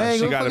said, tweaking. nah, Ain't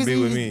she no gotta fucking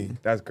be with see- me.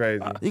 That's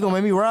crazy. You gonna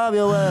make me rob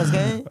your ass,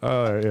 gang?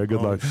 All right, yeah,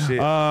 good luck. Shit.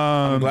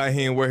 I'm glad he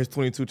didn't wear his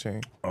 22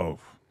 chain. Oh,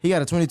 He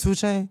got a 22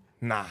 chain?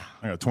 Nah.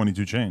 I got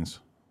 22 chains.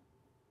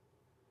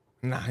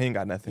 Nah, he ain't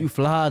got nothing. You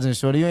flogging,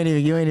 shorty. You ain't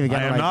even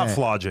got I it am like not that.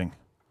 flogging.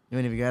 You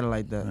ain't even got it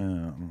like that.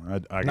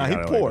 I Nah, he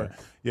got it poor. Like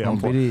that. Yeah, On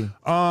I'm poor.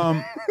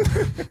 BD.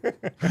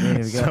 You ain't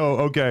even got So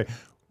okay,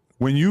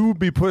 when you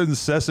be putting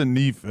Cess and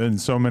Neef in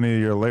so many of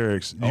your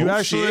lyrics, do you Oh,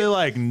 actually shit.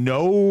 like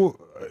know?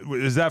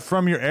 Is that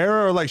from your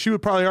era, or like she was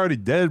probably already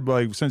dead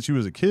like since she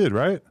was a kid,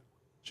 right?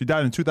 She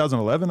died in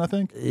 2011, I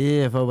think.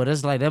 Yeah, but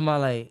that's like that's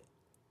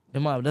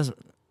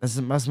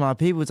my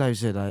people type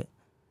shit. Like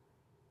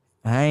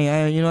I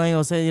ain't you know I ain't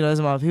gonna say that's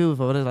my people,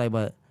 but it's like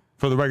but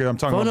For the record, I'm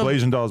talking For about them-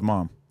 Blazing Doll's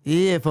mom.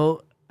 yeah,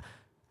 folks.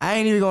 I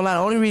ain't even gonna lie. The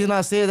only reason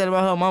I said that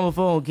about her mama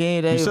phone King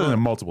You David. said it folks. in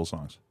multiple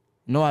songs.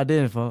 No, I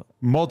didn't, folks.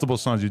 Multiple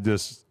songs you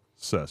diss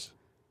Cess.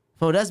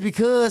 Folks, that's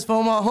because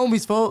for my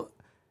homies, folks.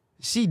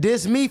 She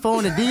dissed me for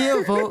in the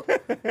DM, folks.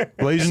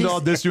 Blazing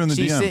Doll dissed you in the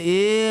she DM. said,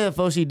 yeah,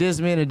 folks, she dissed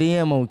me in the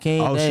DM on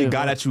King Oh, David, she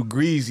got folks. at you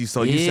greasy,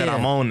 so you said Yeah.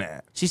 I'm on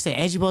that. She said,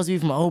 ain't you supposed to be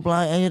from Oak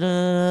Line?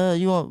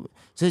 You want,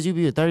 says you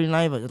be a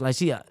 39, but like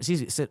she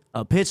said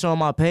a picture on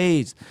my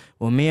page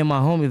when me and my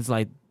homies,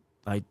 like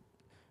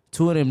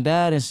two of them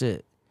died and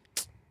shit.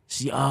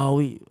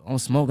 I'm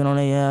smoking on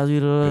their ass.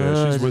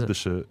 Yeah, she's with the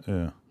shit.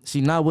 Yeah.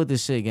 She not with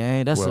this shit,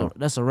 gang.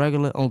 That's a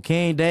regular on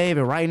King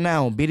David right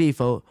now on BD,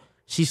 folks.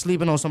 She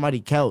sleeping on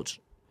somebody's couch.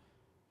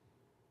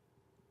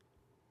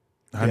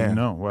 How do Yeah, you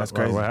know? that's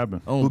crazy. What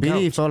happened? On Who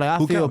BD, couch? folks. Like I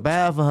Who feel couch?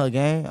 bad for her,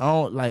 gang. I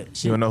don't like.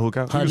 She, You don't know who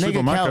couch? Her You can sleep nigga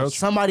on my couch, couch.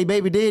 somebody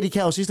baby daddy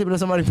couch. She sleeping on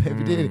somebody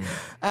baby daddy.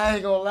 I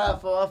ain't gonna lie,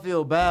 folks. I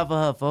feel bad for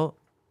her, folks.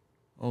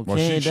 On Well,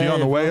 King she on the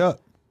David, way folks.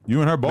 up.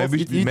 You and her both.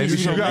 Maybe- you maybe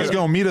she guys gonna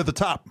gonna meet at the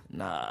top.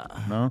 Nah,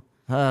 No,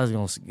 hers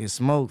gonna get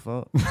smoked,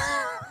 folks.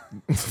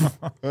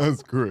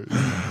 that's great.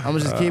 I'm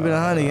just keep it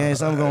 100, gang.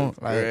 So I'm gonna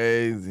like.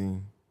 Crazy.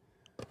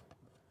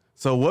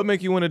 So what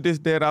make you want to diss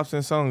Dead Ops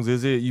in songs?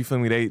 Is it, you feel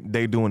me,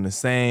 they doing the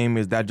same?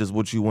 Is that just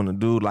what you want to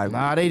do? Like,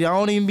 Nah, they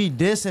don't even be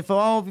dissing. For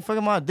I don't be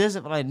fucking about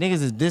dissing. For like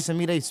niggas is dissing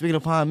me. They speaking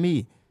upon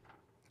me.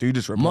 do you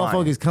just reply?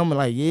 Motherfuckers coming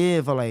like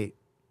for like.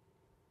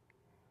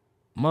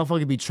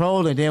 Motherfuckers be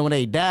trolling. Then when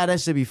they die, that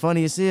shit be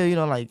funny as hell. You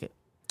know, like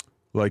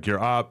Like your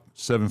op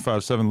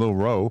 757 Lil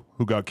Roe,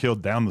 who got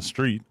killed down the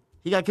street.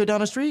 he got killed down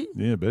the street.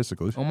 Yeah,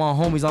 basically. On my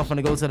homies, I'm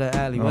finna go to the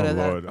alley. Oh What is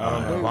that? Lord, I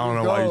don't know. I don't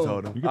know why you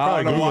told him. You could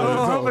probably Google Oh, it.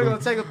 I'm finna go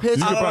take a picture.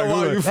 You could probably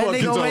Google it. That fucking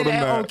nigga told made him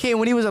that that. okay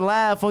when he was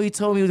alive. Before he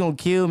told me he was gonna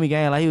kill me,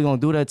 gang. Like he was gonna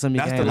do that to me,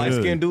 That's gang. the Like,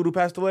 light skinned dude who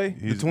passed away?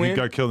 He The twin?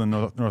 got killed in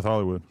North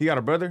Hollywood. He got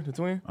a brother, the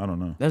twin? I don't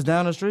know. that's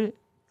down the street.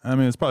 I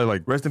mean, it's probably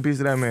like Rest in peace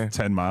to that man.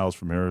 10 miles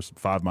from here, or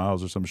 5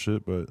 miles or some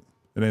shit, but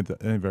it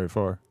ain't very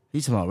far. He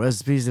talking about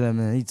rest in peace to that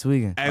man. He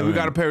tweaking. Hey, we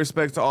gotta pay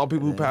respect to all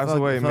people who passed fuck-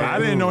 away, fuck- man. I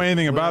didn't know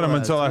anything about him Well,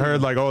 until I too.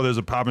 heard like, oh, there's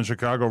a poppin'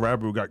 Chicago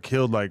rapper who got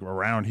killed like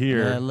around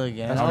here. Man, look,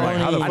 gang. I'm like,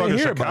 how the I fuck didn't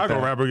is hear about Chicago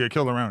that. rapper get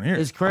killed around here?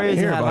 It's crazy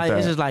hear how about life. that.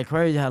 It's just like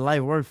crazy how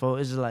life work,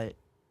 folks. It's just like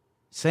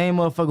same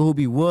motherfucker who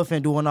be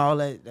woofing, doing all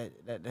that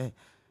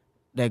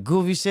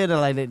goofy shit.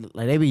 That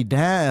they be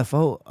dying,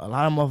 folks. A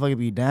lot of motherfuckers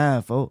be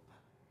dying, folks.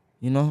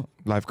 You know,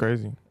 Life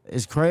crazy.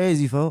 it's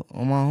crazy, folks.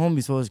 On my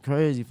homies, so it's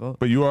crazy, folks.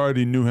 But you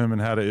already knew him and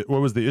had a.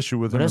 What was the issue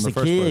with But him in that's the a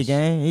first kid, place?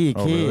 gang. He a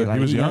Oh, kid. really? Like,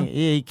 He was young? Yeah,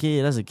 he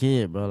kid. That's a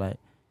kid, bro. Like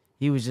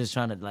he was just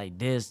trying to like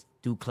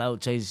do clout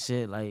chase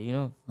shit. Like you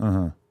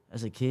know,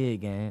 that's a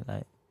kid, gang.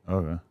 Like.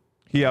 Okay.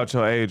 He out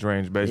your age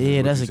range, basically.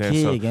 Yeah, is what that's you a saying.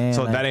 kid, so, gang,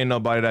 So like- that ain't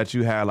nobody that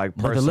you had like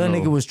But personal. the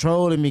little nigga was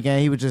trolling me,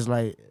 gang. He was just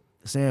like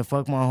saying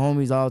fuck my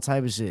homies, all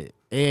type of shit.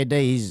 Every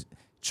day he's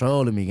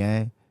trolling me,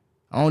 gang.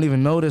 I don't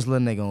even know this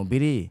little nigga on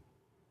BD.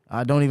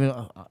 I don't even.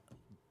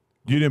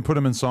 You didn't put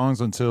him in songs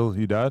until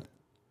he died?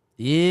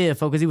 Yeah,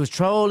 fuck, cause he was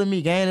trolling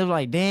me, gang. It was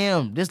like,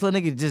 damn, this little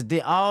nigga just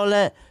did all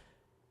that.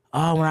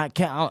 Oh, when I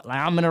can't, like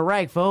I'm in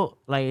Iraq, folk.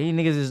 Like these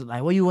niggas is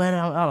like, where you at?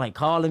 I'm like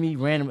calling me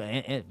random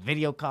and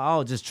video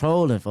call, just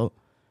trolling, folk.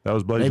 That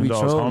was They Blazing be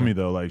Doll's trolling. homie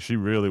though. Like she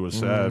really was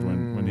sad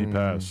when he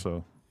passed.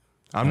 So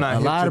I'm not A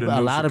hip lot to of the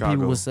new a lot of Chicago.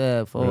 people was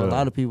sad, folk. Really? A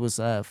lot of people was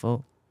sad,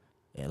 folk.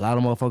 Yeah, a lot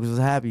of motherfuckers was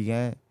happy,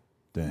 gang.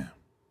 damn,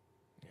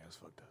 Yeah, it's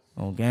fucked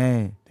up. On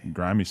gang.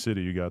 grimy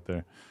city you got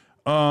there.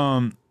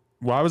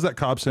 Why was that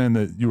cop saying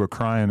that you were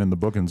crying in the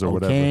bookings or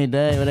whatever? King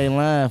Day, but they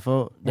lying,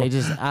 folk. They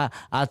just I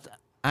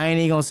ain't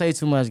even gonna say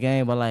too much,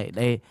 gang, but like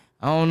I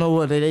don't know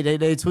what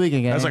they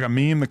tweaking, gang. That's like a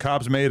meme the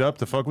cops made up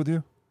to fuck with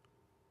you.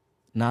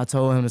 Nah, I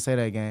told him to say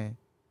that, gang.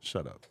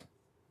 Shut up.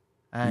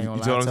 I ain't You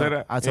gonna lie. told him to say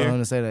that? I told Yeah. him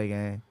to say that,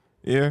 gang.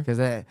 Yeah. Cause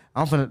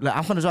I'm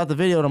finna drop the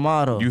video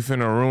tomorrow. You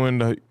finna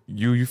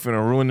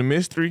ruin the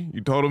mystery.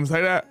 You told him to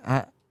say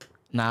that.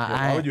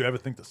 Why would you ever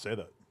think to say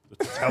that?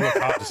 Just tell a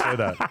cop to say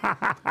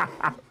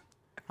that.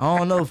 I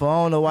don't know, I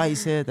don't know why he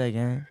said that,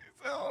 gang.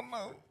 I don't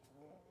know.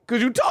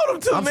 Cause you told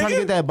him to, I'm trying to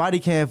get that body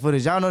cam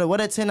footage. Y'all know that. What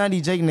that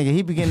 1090 Jake nigga?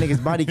 He be getting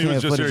niggas body He cam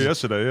was just footage. here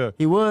yesterday. Yeah.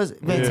 He was.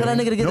 Man, tell that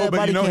nigga to get No, that but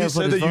body you know cam he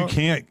said footage. that folks.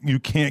 you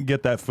can't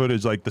get that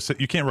footage like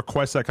you can't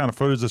request that kind of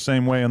footage the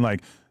same way in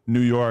like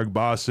New York,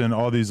 Boston,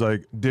 all these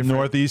like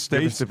Northeast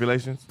different states.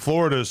 stipulations.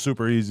 Florida is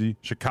super easy.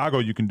 Chicago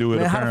you can do it.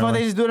 Man, how the fuck apparently.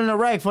 they just do it in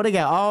Iraq? For they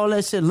got all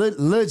that shit.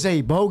 Lil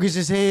J bogus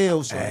as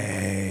hell.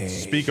 Son.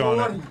 Speak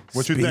on it.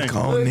 What you think?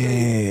 on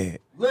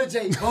it. Lil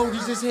J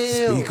bogus as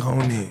hell. Speak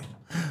on it.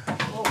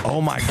 Oh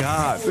my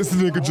God. This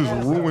nigga just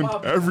ruined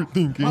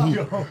everything.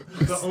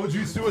 The OG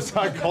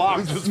suicide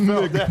clock just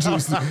fell down.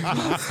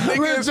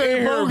 Niggas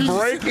in here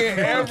breaking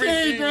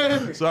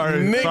everything. Sorry,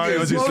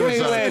 Niggas, OG you ain't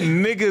suicide. let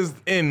niggas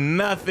in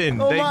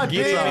nothing. Oh, They my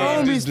get in dear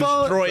and just homies,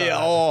 folks. destroy it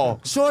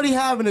all. Shorty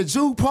having a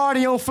juke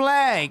party on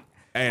Flag.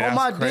 Hey, On that's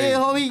my crazy.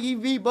 dead homie, he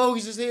beat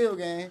bogus as hell,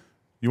 gang.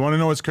 You want to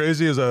know what's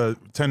crazy? Is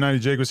 1090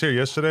 Jake was here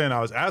yesterday, and I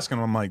was asking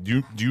him, I'm like,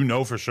 do you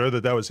know for sure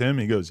that was him?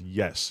 He goes,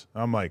 yes.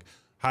 I'm like,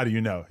 how do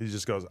you know? He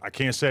just goes, I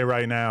can't say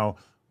right now,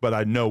 but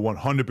I know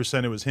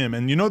 100% it was him.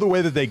 And you know the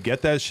way that they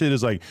get that shit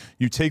is like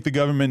you take the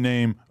government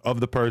name of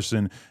the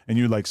person and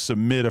you like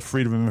submit a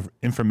freedom of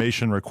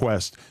information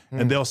request,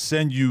 and they'll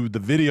send you the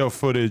video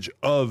footage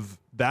of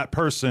that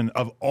person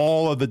of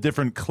all of the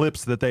different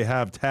clips that they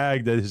have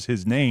tagged as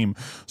his name.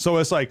 So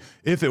it's like,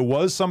 if it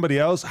was somebody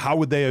else, how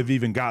would they have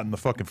even gotten the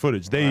fucking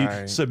footage? They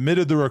Right.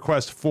 submitted the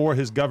request for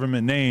his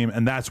government name,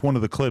 and that's one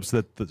of the clips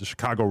that the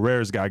Chicago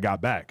Rares guy got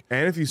back.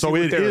 And if you see So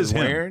what it they is was him,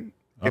 wearing, if you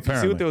see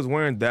apparently. what they was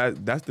wearing,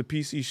 that's the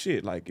PC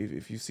shit. Like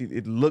if you see,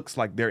 it looks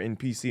like they're in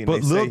PC, and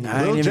But they look, say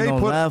I Lil ain't J even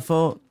gonna put- lie,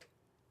 folk.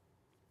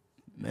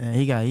 Man,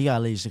 he got to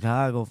leave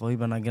Chicago, folk. He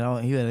better not get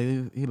out.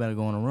 He better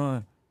go on a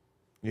run.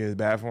 yeah, it's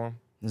bad for him.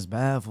 It's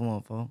bad for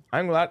him, folk. I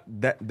ain't gonna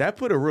lie, that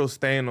put a real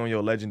stain on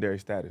your legendary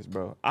status,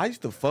 bro. I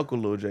used to fuck with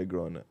Lil J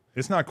growing up.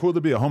 It's not cool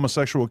to be a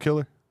homosexual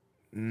killer.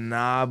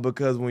 Nah,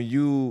 because when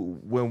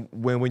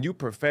you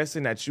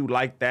professing that you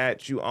like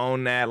that, you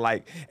own that.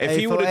 Like if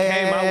he would have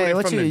came out with it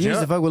what from you the used to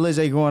jump, fuck with Lil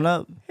J growing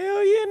up?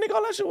 hell yeah, nigga,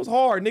 all that shit was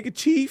hard. Nigga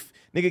Chief,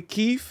 nigga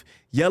Keith,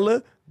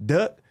 Yella,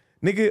 Duck,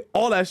 nigga,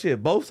 all that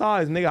shit. Both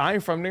sides, nigga. I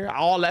ain't from there.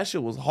 All that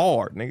shit was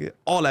hard, nigga.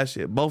 All that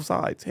shit, both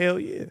sides. Hell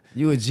yeah.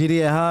 You a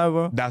GD at high,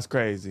 bro? That's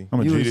crazy.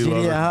 I'm a You a GD GD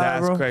lover. at high,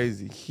 That's bro?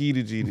 crazy. He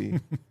the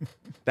GD.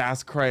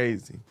 That's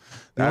crazy. The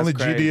That's only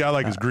crazy. GD I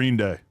like is Green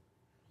Day.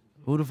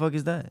 Who the fuck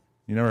is that?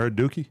 You never heard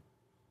Dookie?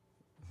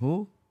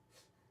 Who?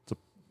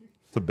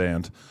 It's a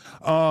band.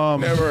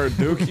 Never heard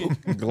Dookie.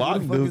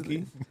 Glock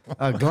Dookie.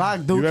 A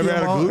Glock Dookie. You ever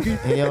had a on- Glookie?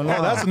 Hell no.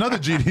 Oh, that's another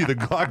GD, the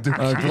Glock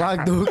Dookie. A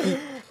Glock Dookie.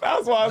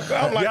 That's why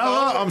I'm like,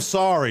 Yella, I'm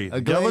sorry. A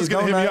Yella's glazed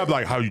gonna hit me donut. up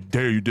like, how you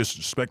dare you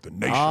disrespect the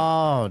nation?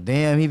 Oh,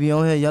 damn. He be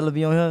on here. Yella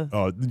be on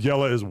here.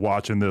 Yella is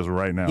watching this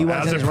right now. He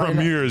watching As it this right now?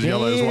 premieres,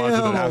 Yella is watching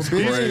Damn,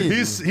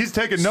 this. bitch. He's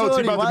taking notes.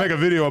 Shorty, He's about to why- make a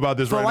video about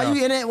this But right why now.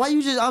 you in it? Why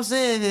you just? I'm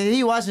saying that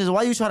he watching this.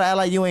 Why you try to act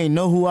like you ain't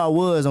know who I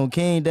was on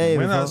King David?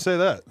 When did I bro? say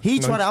that? He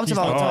try to. I'm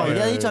talking about. oh,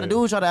 yeah, he yeah, try to yeah.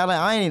 do. Try to act like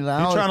I ain't.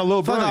 Like, He trying to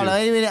little fuck all brother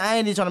that. you. I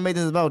ain't even trying to make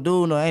this about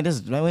dude. No, ain't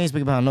this. Like, we ain't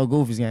speaking about no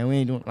goofies game. We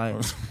ain't doing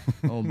like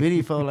on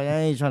Biddy folk. Like I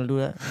ain't trying to do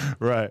that.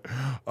 Right.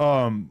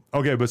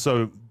 Okay, but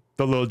so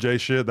the Lil J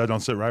shit that don't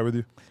sit right with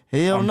you?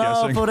 Hell I'm no,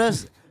 guessing. for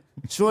that's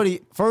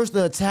shorty. First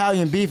the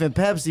Italian beef and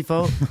Pepsi,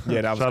 folk.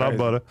 Yeah, that was Shout out, crazy.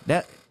 Butter.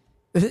 That.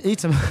 Eat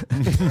some.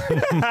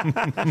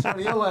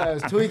 Shorty, your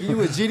ass tweaking.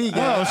 You a GD Oh,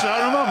 guy. shout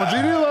him out, my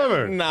GD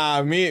lover.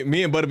 Nah,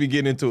 me and Butter be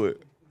getting into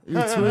it. You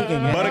tweaking,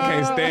 gang. Butter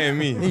can't stand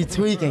me. He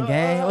tweaking,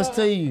 gang. What's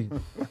to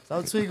you?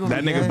 Stop tweaking.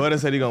 That me, nigga gang. Butter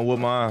said he gonna whoop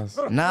my ass.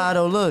 Nah,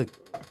 though, look.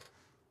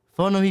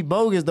 For him, he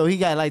bogus though. He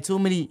got like too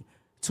many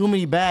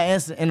bad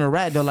answers in the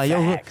rap though. Like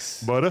yo,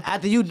 Butter?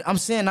 after you, I'm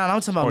saying nah, I'm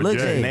talking about Oh, Lil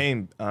Jay. J.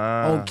 Name.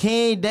 On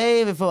King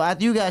David, for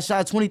after you got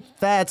shot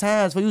 25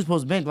 times, for you was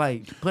supposed to been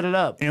like put it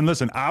up. And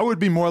listen, I would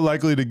be more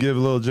likely to give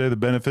Lil J the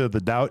benefit of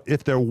the doubt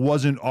if there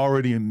wasn't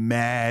already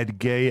mad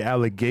gay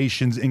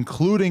allegations,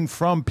 including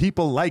from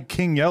people like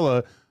King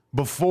Yella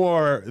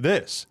before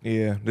this.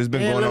 Yeah, this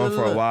been Yeah, going on look,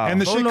 for a look. while.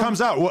 And the Oh, shit no.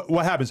 comes out.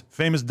 What happens?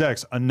 Famous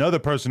Dex, another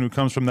person who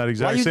comes from that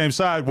exact Why you- same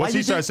side. why Once you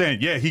he starts think-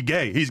 saying, yeah, he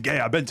gay. He's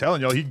gay. I've been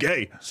telling y'all, he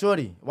gay.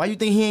 Shorty, why you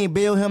think he ain't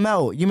bail him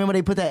out? You remember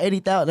they put that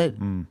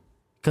 80,000?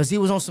 Cause he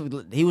was on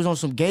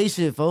some gay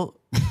shit, folk.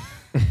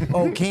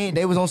 On King,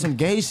 they was on some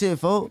gay shit,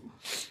 folk.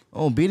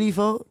 On Biddy,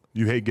 folk.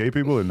 You hate gay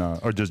people or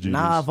not? Or just Jesus?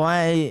 Nah, for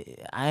I ain't.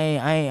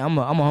 I'm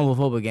a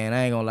homophobic, gang.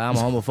 I ain't gonna lie. I'm a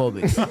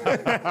homophobic.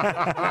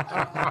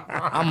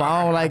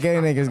 I don't like gay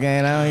niggas,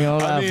 gang. I ain't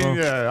gonna lie, I mean, bro.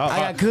 yeah. I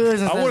got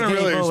cousins. I that's wouldn't gay,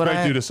 really bro, but I expect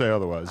you ain't- to say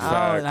otherwise.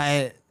 I don't,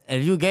 like,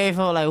 if you gay,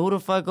 folk, like who the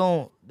fuck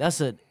on?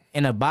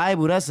 In the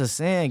Bible, that's a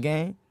sin,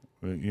 gang.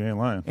 You ain't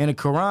lying. In the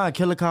Quran,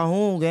 Killer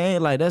Calhoun,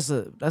 gang. Like that's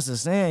a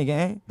sin,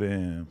 gang.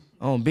 Damn.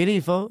 On Biddy,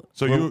 folk.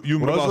 So you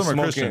what about Muslim or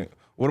smoking? Christian?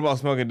 What about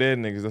smoking dead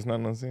niggas? That's not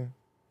what I'm saying.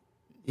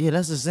 Yeah,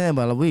 that's a sin,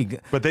 but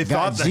like, But they God,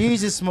 thought that-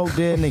 Jesus smoked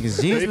dead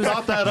niggas. Jesus They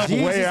thought that up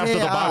Jesus way after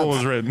had the Bible ops.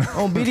 was written.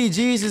 On BD,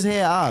 Jesus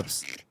had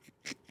ops.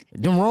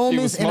 Them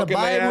Romans in the smoking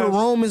their Bible, the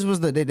ass? Romans was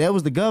that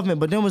was the government,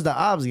 but them was the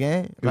ops,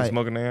 gang. He was Like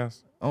smoking their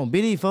ass. on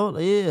BD, folk,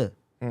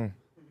 yeah.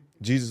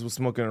 Jesus was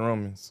smoking the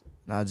Romans.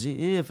 Nah,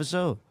 yeah, for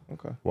sure.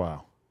 Okay,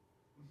 Wow.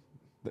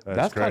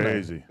 that's kinda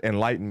crazy.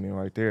 enlightenment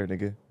right there,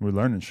 nigga. We're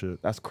learning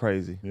shit. That's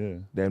crazy. Yeah.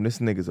 Damn, this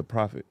nigga's a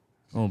prophet.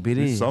 On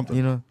BD, He's something.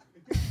 you know.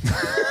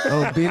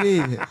 On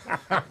BD.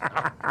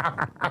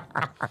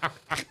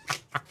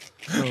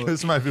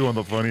 This might be one of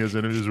the funniest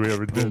interviews we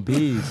ever On did.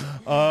 bees.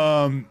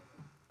 All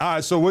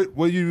right, so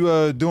what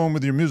you doing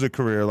with your music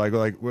career? Like,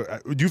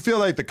 do you feel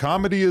like the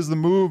comedy is the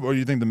move, or do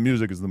you think the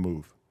music is the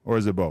move, or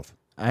is it both?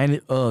 I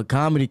ain't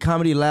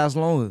comedy lasts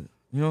longer,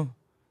 you know.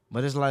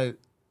 But it's like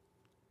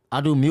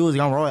I do music.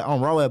 I'm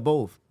raw at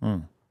both.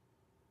 Mm.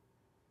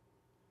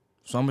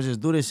 So I'm gonna just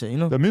do this shit, you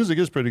know. The music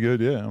is pretty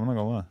good. Yeah, I'm not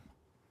gonna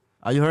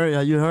lie. You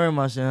heard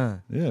my shit, huh?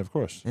 Yeah, of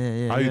course.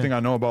 Yeah. How do you think I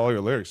know about all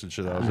your lyrics and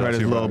shit? I was You heard his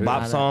asking little about it.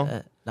 bop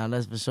song? Nah,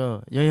 that's for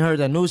sure. You ain't heard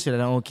that new shit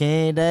on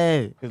King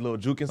David. His little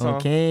juking On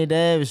song? King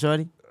David,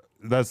 shorty.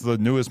 That's the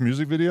newest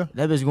music video.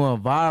 That bitch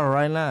going viral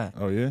right now.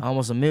 Oh yeah.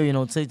 Almost 1 million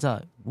on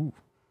TikTok. You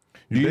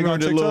Do you big on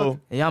remember the TikTok? little...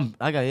 Yeah,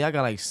 I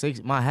got like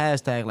my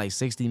hashtag like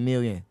 60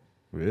 million.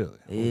 Really?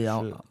 Yeah,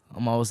 Oh, shit.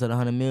 I'm almost at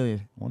 100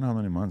 million. Wonder how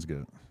many months get.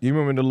 You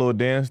remember the little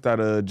dance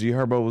that G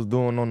Herbo was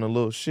doing on the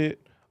little shit?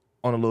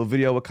 On a little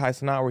video with Kai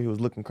Cenat where he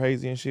was looking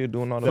crazy and shit,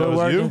 doing all the That was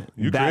working? you?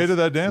 You That's- created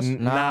that dance?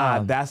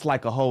 Nah, that's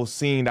like a whole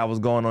scene that was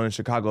going on in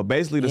Chicago.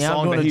 Basically, the Yeah, I'm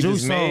song doing that a he juke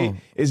just made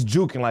song. is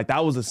juking. Like,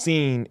 that was a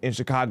scene in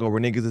Chicago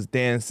where niggas is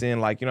dancing.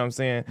 Like, you know what I'm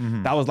saying?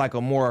 Mm-hmm. That was like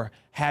a more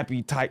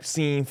happy type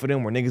scene for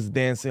them where niggas is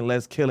dancing,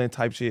 less killing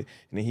type shit.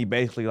 And then he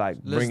basically like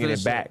Let's bringing do it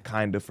this back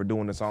kind of for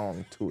doing the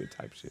song to it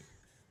type shit.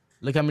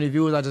 Look how many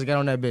views I just got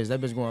on that bitch.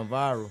 That bitch going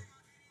viral.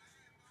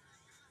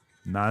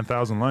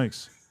 9,000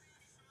 likes.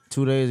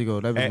 2 days ago,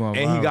 that bitch And, going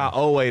viral. and he got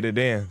Owe to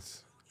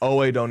dance.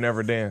 Owe don't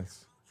never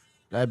dance.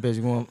 that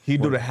bitch going. He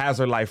do the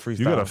Hazard Life freestyle.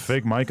 You got a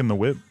fake mic in the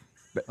whip?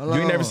 You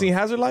ain't never seen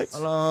Hazard Lights?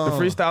 Hello. The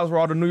freestyles where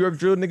all the New York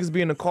drill niggas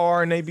be in the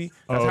car and they be.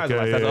 That's Hazard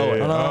Lights. That's Owe.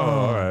 yeah. Hello. Oh,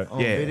 all right. Oh,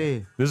 Yeah.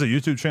 BD. There's a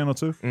YouTube channel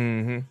too?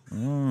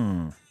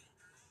 Mm-hmm.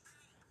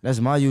 That's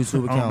my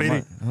YouTube account.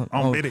 Biddy.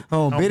 On Biddy.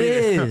 On On Biddy.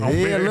 Biddy. On Yeah,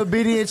 Biddy. Lil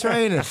Biddy in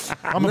training.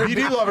 I'm a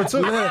BD lover too.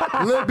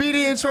 Lil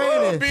Biddy in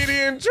training.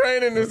 BD in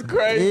training is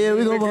crazy. Yeah,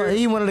 we nigga. gonna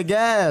he one of the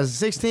guys.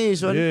 16,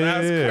 shorty. Yeah,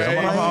 That's yeah, yeah. crazy.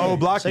 I'm a whole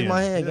block Shake in.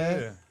 my hand, Yeah,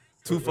 gang. yeah.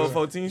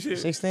 2414 shit.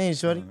 16,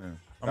 shorty.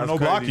 I'm a no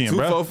blocking,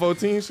 bro.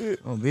 2414 shit.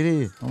 On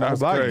Biddy. That's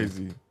blocking.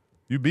 crazy.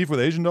 You beef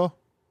with Asian doll?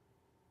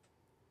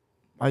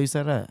 Why you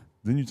said that?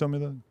 Didn't you tell me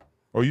that?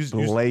 Or you?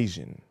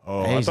 Blasian.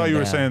 Oh, I Asian thought you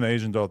were doll. saying the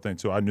Asian doll thing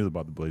too. I knew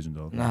about the blazing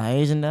doll. Nah,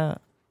 Asian dog.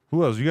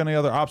 Who else? You got any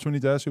other ops we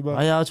need to ask you about?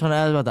 Why y'all trying to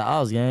ask about the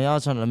ops, gang?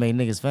 Y'all trying to make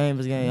niggas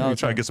famous, gang? You Y'all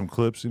try to get some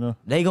clips, you know?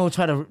 They gonna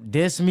try to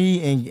diss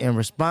me and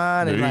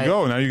respond. There and you like,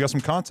 go. Now you got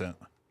some content.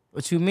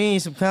 What you mean?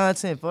 Some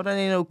content? For that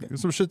ain't no. Get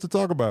some shit to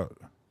talk about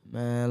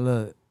Man,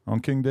 look. on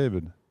King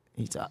David.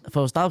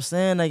 Folks, stop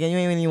saying that, gang. You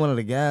ain't even one of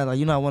the guys. Like,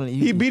 you not one of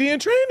He BD in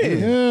training.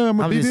 Yeah, I'm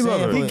a I'm BD just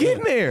saying, lover. He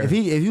getting there. If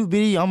you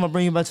be, I'm gonna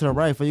bring you back to the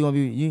right. For you gonna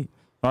be you.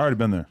 I already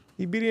been there.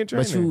 He BD in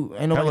training. But you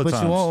ain't nobody Hella put you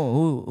times. on.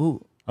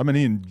 Who I've been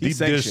eating deep dish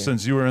sanctioned.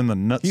 since you were in the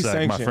He's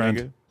nutsack, my sanctioned, friend.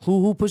 nigga.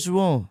 who put you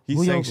on? He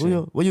Who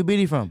sanctioned. where you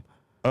BD from?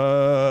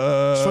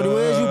 Shorty,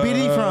 where's you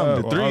BD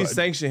from? The three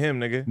sanction him,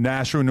 nigga.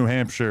 Nashville, New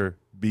Hampshire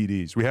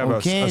BDs. We have a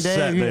Okay, set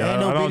Dave, you there. ain't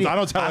no I BD.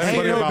 don't tell I ain't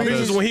anybody no about BDs. This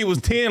this. is when he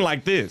was 10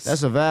 like this.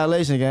 That's a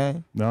violation,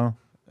 gang. No,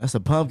 That's a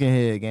pumpkin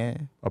head,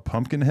 gang. a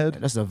pumpkin head.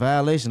 That's a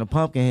violation of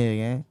pumpkin head,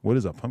 gang. What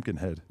is a pumpkin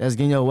head? That's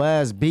getting your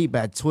ass beat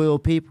by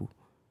 12 people.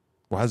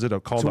 Why is it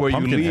called to a where you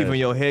pumpkin leave head? and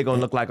your head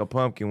gonna look like a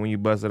pumpkin when you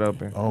bust it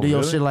open. Oh, Do your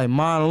really? shit like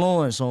Martin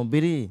Lawrence on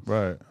BD.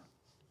 Right.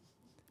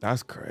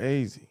 That's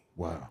crazy.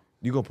 Wow.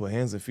 You gonna put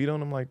hands and feet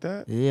on him like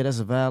that? Yeah, that's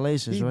a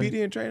violation, He shorty.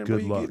 BD in training, Good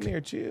bro. You luck. getting there,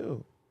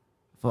 chill.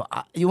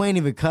 You ain't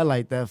even cut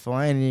like that, for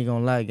I ain't even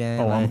gonna lie, gang.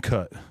 Oh, like, I'm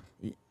cut.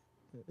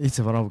 He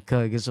said, "When I'm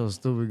cut, get your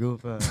stupid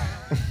goof out."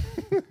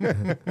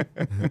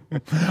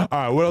 All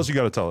right. What else you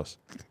got to tell us?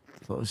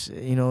 So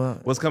shit, you know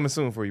what? What's coming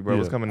soon for you, bro?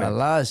 What's Yeah. coming A next?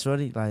 lot,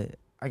 shorty. Like,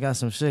 I got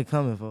some shit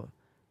coming for.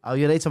 Oh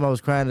yeah, they told me I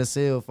was crying to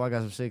seal. For I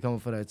got some shit coming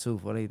for that too.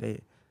 For they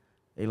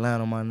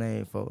land on my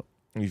name for.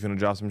 You finna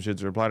drop some shit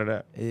to reply to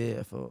that?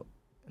 Yeah, for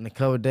in a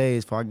couple of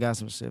days. For I got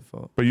some shit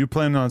for. But you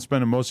planning on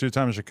spending most of your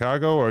time in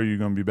Chicago, or are you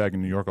going to be back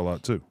in New York a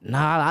lot too?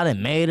 Nah, I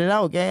done made it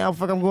out, gang. I'm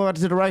going back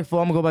to the right for.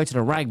 I'm gonna go back to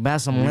the right, buy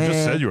some You land.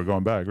 just said you were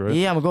going back, right?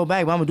 Yeah, I'm gonna go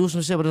back, but I'm gonna do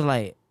some shit. But it's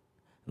like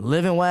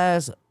living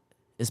wise,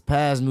 it's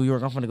past New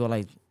York. I'm gonna go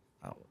like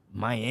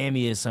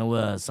Miami or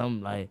somewhere,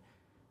 some like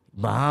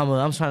Bahamas.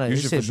 I'm trying to.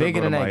 You This should shit for sure bigger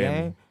go to than that,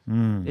 Miami.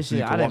 gang. This So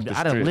you shit, can walk the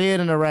I done strip.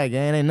 lived in Iraq,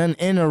 gang. Ain't nothing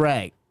in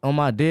Iraq. On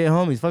my dead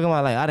homies, fucking my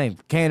like, I done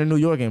came to New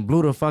York and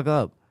blew the fuck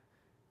up.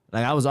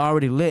 Like I was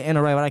already lit in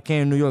Iraq, but I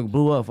came to New York,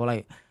 blew up. For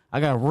like, I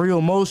got real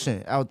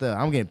motion out there.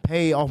 I'm getting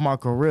paid off my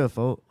career,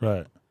 folks.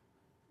 Right.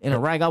 In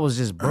Iraq, I was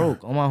just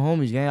broke on my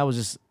homies, gang. I was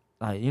just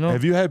like, you know,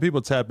 Have you had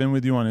people tap in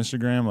with you on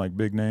Instagram, like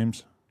big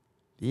names?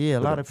 yeah, a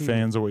lot of people.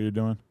 Fans of what you're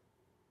doing?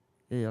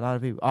 Yeah, a lot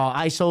of people. Oh,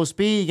 I Show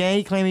Speed, gang.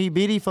 He claimed he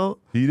beat it,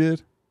 folks. He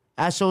did?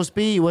 I Show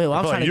Speed. Well, I'm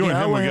I feel trying like to you get and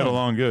up him with would get him.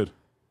 along good.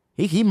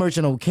 He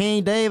merchant on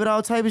King David,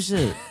 all type of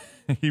shit.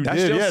 He That's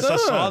did, your yes, son. I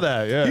saw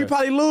that, yeah. He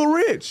probably Lil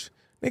Rich.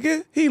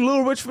 Nigga, he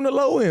Lil Rich from the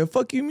low end.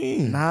 Fuck you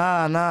mean?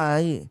 Nah,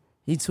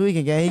 he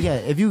tweaking, gang. He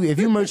got if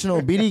you merchant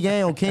on BD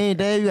gang on King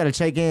David, you gotta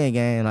check in,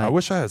 gang. I Like,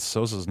 wish I had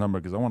Sosa's number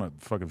because I want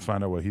to fucking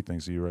find out what he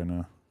thinks of you right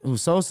now. who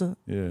Sosa?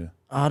 Yeah.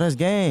 Oh, that's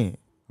gang.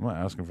 I'm not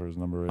asking for his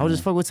number right I was now.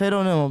 just fuck with Tato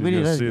and them on You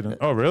BD. gotta see it.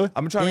 Oh, really?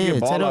 I'm trying to Yeah, get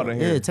ball Tato, out in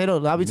here. yeah,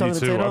 Tato. I be Me talking to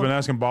too. Tato. I've been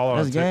asking Ball out.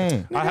 That's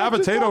game. I have a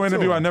just Tato talked to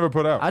interview him. I never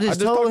put out. I just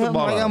just talked told to him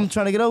Ball like out. I'm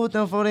trying to get up with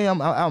them for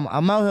them.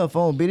 I'm out here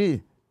for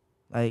BD.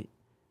 Like,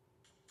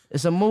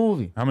 it's a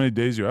movie. How many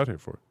days you out here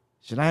for?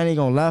 Shit, I ain't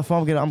gonna lie for.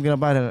 I'm getting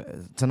up out here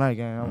tonight,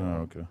 gang.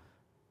 Oh, okay.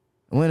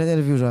 When the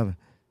interview dropping?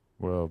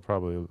 Well,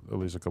 probably at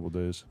least a couple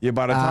days. Yeah,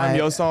 by the time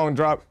your song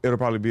drop, it'll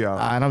probably be out.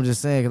 And I'm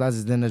just saying, because I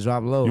just didn't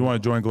drop low. You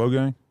want to join Glow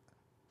Gang?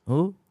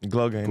 Who?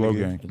 Glow Gang. Glow nigga.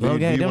 Gang. Glow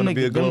Gang. You want to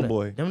be a glow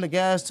boy. Them the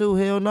guys too.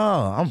 Hell no.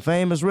 I'm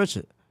famous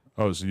Richard.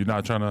 Oh, so you're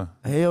not trying to...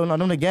 Hell no.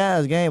 Them the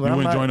guys, gang. But You I'm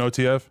wouldn't not,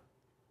 join OTF?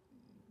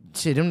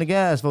 Shit, them the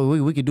guys. For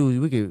we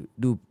can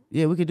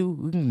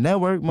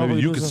network. Maybe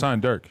you could sign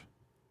Dirk.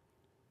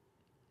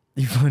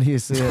 You funny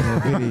as hell,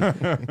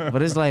 man.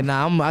 But it's like,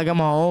 nah, I got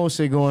my own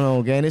shit going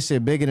on, gang. This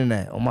shit bigger than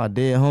that. On my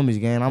dead homies,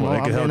 gang. Well, they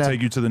could help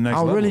take you to the next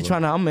level. I'm really though.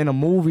 trying to, I'm in the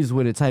movies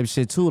with it type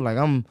shit too. Like,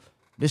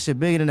 this shit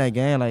bigger than that,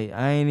 gang. Like,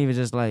 I ain't even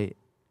just like,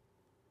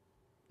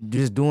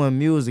 just doing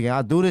music.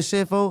 I do this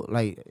shit, for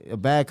like, a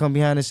bag come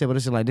behind this shit,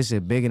 but this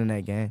shit bigger than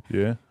that, gang.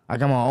 Yeah? I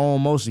got my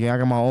own motion, gang. I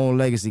got my own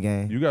legacy,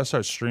 gang. You got to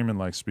start streaming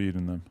like Speed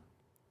and them.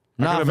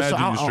 I Nah, can for imagine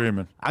sure. you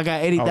streaming. I got I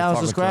was 80,000 talking to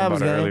him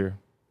subscribers, about it gang. earlier.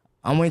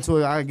 I'm waiting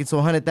till I get to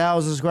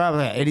 100,000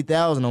 subscribers. I got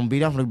 80,000 on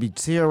beat. I'm gonna be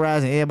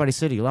terrorizing everybody's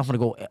city. I'm gonna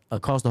go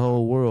across the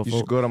whole world. You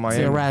should go to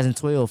Miami terrorizing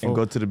 12. and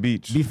go to the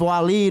beach. Before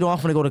I leave, though,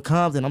 I'm gonna go to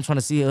Compton. I'm trying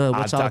to see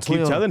what y'all I keep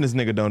 12. telling this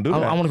nigga don't do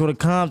that. I want to go to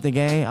Compton,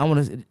 gang.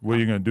 What are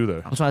you going to do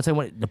there? I'm trying to take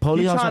one. The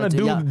police. He's I'm trying to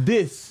do y'all-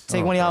 this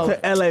Take one of y'all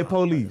to LA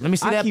police. Let me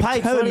see I that keep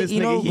pipe. telling so this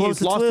you know, nigga go he's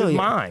to lost 12. his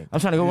mind. I'm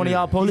trying to go one of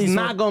y'all police. He's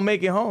not gonna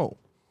make it home.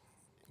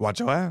 Watch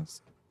your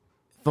ass.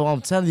 So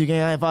I'm telling you,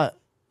 gang.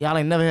 Y'all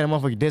ain't never had a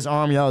motherfucker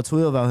disarm y'all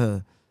 12 out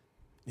here.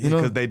 You know?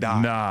 because they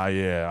die. Nah,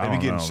 yeah. I They be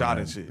don't getting know, shot man.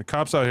 and shit. The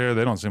cops out here,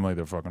 they don't seem like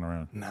they're fucking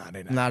around. Nah,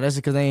 they not. Nah, that's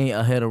because they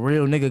ain't had a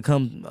real nigga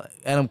come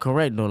at them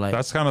correct though. Like,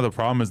 That's kind of the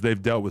problem is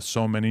they've dealt with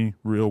so many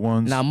real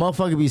ones. now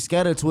motherfucker be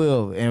scared of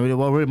 12, and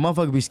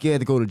motherfucker be scared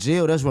to go to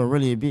jail. That's what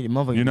really it be.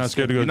 Motherfucker You're be not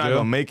scared to go You're to not jail?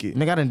 gonna make it.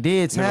 Nigga, I done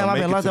did You're time. gonna I've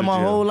make been it locked to up the my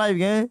jail. whole life,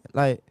 gang.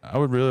 Like, I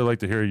would really like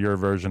to hear your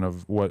version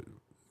of what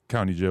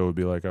county jail would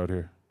be like out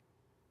here.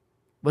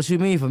 what you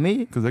mean for me?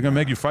 Because they're going to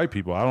make you fight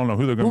people. I don't know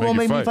who they're Who going to gonna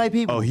make make you me fight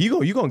people? Oh,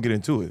 you gonna get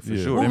into it for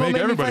Yeah. sure. They Who make gonna make me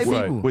everybody fight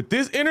fight. people? With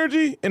this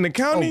energy in the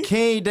county, Oh,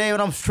 King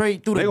David, I'm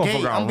straight through they the gonna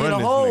gate. fuck around I'm being run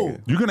a this hole.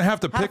 nigga. You're going to have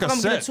to How pick a come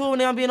I'm getting set. two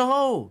and then I'm being a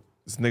hole?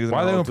 this nigga's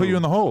Why are they going to put you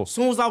in the hole?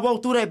 Soon as I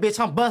walk through that bitch,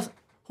 I'm bust.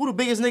 Who the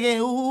biggest nigga?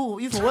 Who?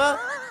 You from what?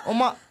 On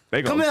my.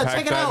 They Come gonna here, pack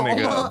check it that out.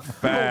 nigga On up my-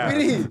 fast.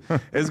 Really?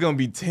 It's gonna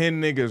be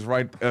 10 niggas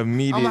right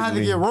immediately. I'm gonna have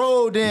to get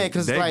rolled in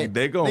because They- like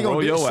they gonna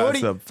roll do- your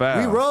ass up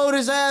fast. We rolled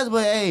his ass,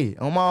 but hey,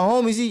 on my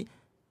homies,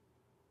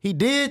 he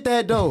did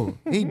that though.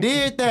 He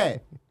did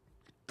that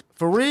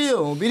for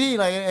real. BD,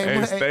 like,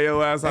 Hey, stay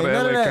your ass out ain't of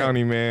none of LA that.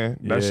 County, man.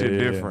 That Yeah, shit yeah,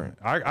 different.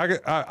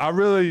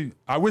 yeah.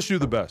 I wish you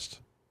the best.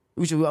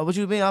 What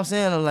you mean? I'm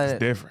saying like,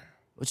 Different.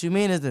 what you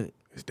mean is that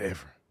It's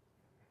different.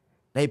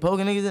 they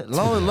poking niggas.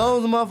 Long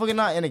as the motherfucker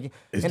not in the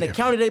different.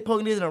 county, they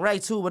poking niggas in the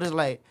right too. But it's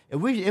like if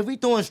we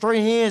throwing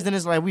straight hands, then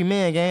it's like we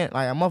man gang.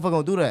 Like a motherfucker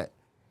gonna do that.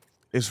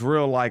 It's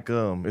real like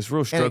it's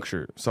real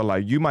structured. So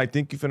like you might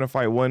think you finna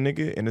fight one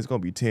nigga and it's gonna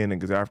be 10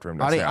 niggas after him.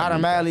 Are That's they how I do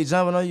automatically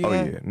jumping on you? that. Oh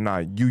gang? yeah, nah.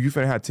 You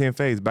finna have 10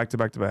 fades back to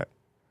back to back.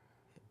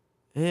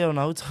 Hell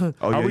no. Oh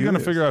How yeah, are we you going to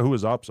is. figure out who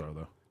his ops are,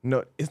 though?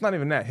 No, it's not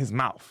even that. His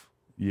mouth,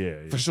 Yeah.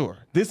 for sure.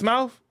 This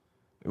mouth.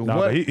 Nah,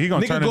 what- but he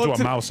gonna nigga turn go into up a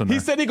to- mouse in He there.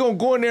 said he gonna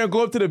go in there and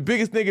go up to the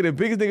biggest nigga. The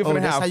biggest nigga Oh,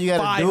 finna that's have how you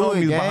gotta 5 do it, homies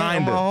gang.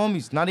 behind My him.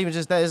 homies. Not even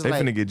just that. It's They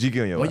like finna get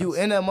jiggy on your when ass. you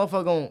in that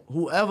motherfucker,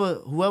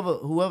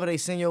 whoever they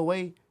send your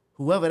way,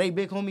 whoever they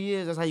big homie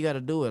is, that's how you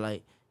gotta do it.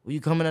 Like when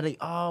you coming at it,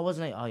 oh, what's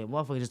the name? Oh, your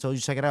motherfucker just told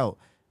you check it out.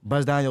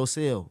 Buzz down your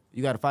cell.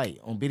 You gotta fight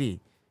on BD.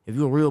 If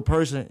you a real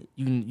person,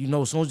 you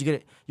know as soon as you get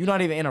it, you're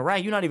not even in a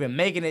right. You're not even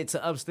making it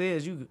to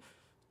upstairs.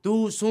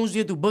 As soon as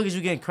you get through boogers,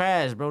 you getting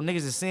crashed, bro. Niggas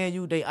is seeing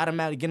you, they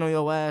automatically get on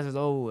your ass. It's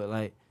over with.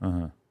 Like.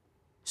 Uh-huh.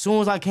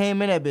 Soon as I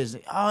came in that bitch,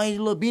 like, oh, ain't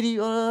you little bitty,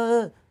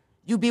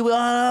 you be with,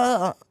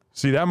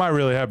 See, that might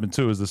really happen,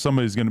 too, is that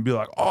somebody's going to be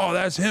like, oh,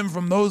 that's him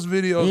from those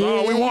videos. Yeah,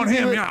 oh, we yeah, want you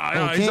him. do it.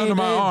 Yeah, he's Okay, under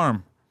my man.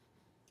 arm.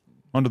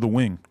 Under the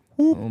wing.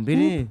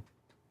 bitty.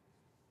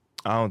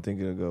 I don't think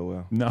it'll go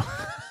well. No.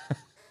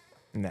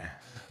 Nah.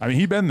 I mean,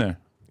 he been there.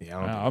 Yeah,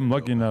 I don't think I'm it'll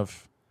lucky go well.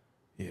 enough.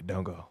 Yeah,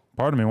 don't go.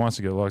 Part of me wants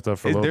to get locked up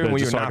for a It's little different bit when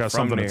just you're so I not got from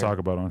something there. to talk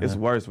about on It's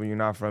here. worse when you're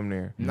not from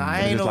there. Nah, I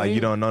It's ain't just no like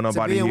you don't know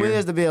nobody to be here.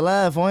 is to be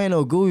alive. I ain't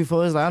no gooey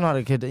for. It's like I know how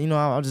to kid. You know,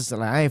 I'm just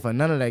like I ain't for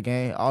none of that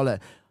game. All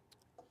that,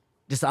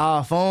 just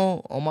our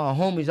phone on my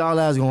homies. Y'all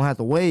ass gonna have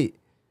to wait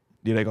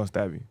Yeah, they gonna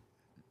stab you.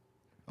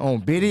 on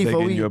Biddy They for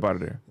getting you we. up out of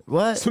there.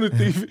 What? So the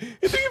thief,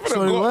 you think you finna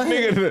Shorty, go, what?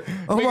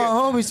 nigga? On my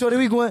homies, shorty,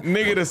 we going.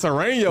 Nigga, the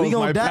Serenios We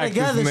gonna might die pack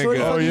together, this shorty.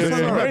 nigga. Oh, up. yeah, The yeah.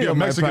 Serenios He might be might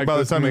Mexican pack by the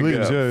this time he nigga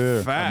leaves. up. Yeah,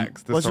 yeah.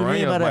 Facts. The What you mean by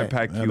Serenios that? might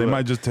pack Yeah, you they up.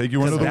 might just take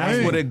you under the That's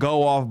wing. what it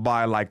go off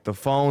by. Like the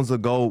phones will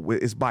go.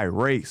 It's by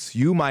race.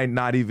 You might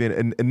not even.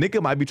 A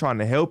nigga might be trying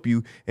to help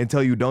you and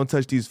tell you don't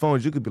touch these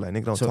phones. You could be like,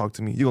 nigga, don't talk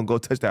to me. You gonna go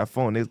touch that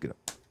phone. Niggas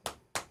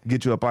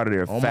get you up out of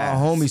there On fast.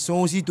 my homie,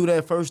 soon as he threw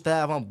that first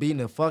stab, I'm beating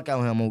the fuck out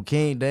of him on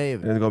King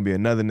David. There's gonna be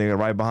another nigga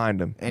right behind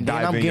him. And then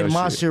Dive I'm in getting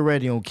your my shit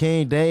ready on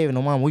King David.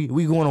 No, mom, we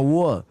going to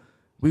war.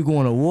 We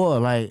going to war.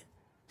 Like,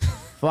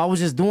 so I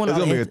was just doing It's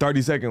it. gonna be a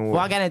 30-second war.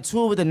 Well, I got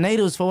into it with the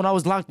natives for when I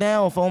was locked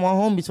down for my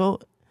homies. So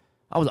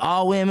I was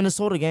all the way in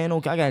Minnesota, gang. I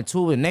got into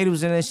it with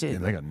natives and that shit. Yeah,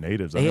 they got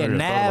natives. They had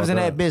knives in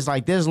that bitch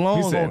like this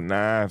long. He said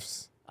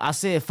knives. I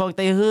said, fuck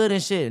they hood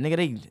and shit.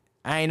 Nigga,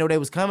 I ain't know they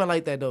was coming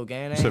like that though,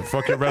 gang. You said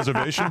fuck your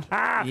reservation.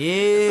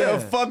 Yeah.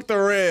 Fuck the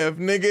ref,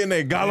 nigga, and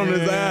they got on his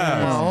My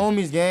ass.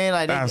 homies, gang,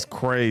 like That's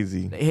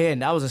crazy.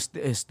 that was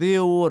a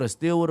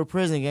Stillwater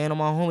prison, gang. On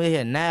my homie, they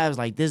had knives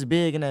like this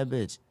big in that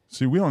bitch.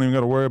 See, we don't even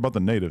got to worry about the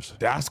natives.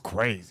 That's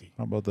crazy.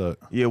 How about that?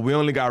 Yeah, we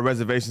only got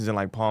reservations in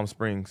like Palm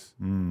Springs.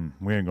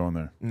 We ain't going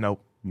there.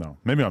 Nope. No,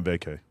 maybe on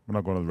vacay. We're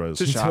not going to the res.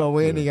 Shot.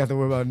 We ain't got to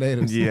worry about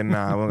natives. Yeah,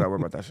 nah, we don't got to worry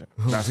about that shit.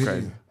 That's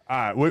crazy. All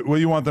right, what do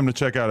you want them to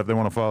check out if they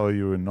want to follow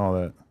you and all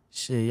that?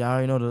 Shit, y'all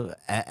already know the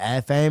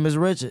at Famous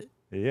Richard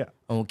Yeah.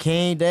 on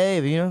King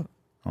David, you know.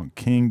 On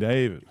King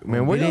David.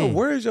 Man, BD.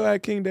 where is your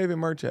at King David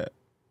merch at?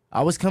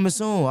 I was coming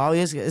soon.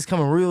 It's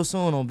coming real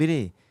soon on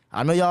BD.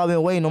 I know y'all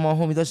been waiting on my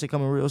homie. That shit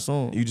coming real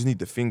soon. You just need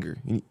the finger.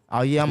 You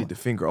I'm. need the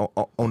finger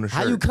on the shirt.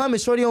 How you coming,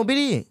 shorty on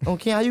BD? On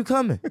King, how you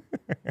coming?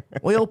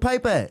 Where your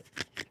pipe at?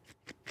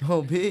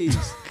 Oh,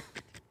 peace.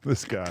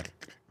 This guy.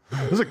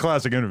 This is a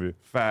classic interview.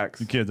 Facts.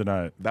 You can't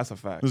deny it. That's a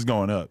fact. This is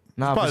going up.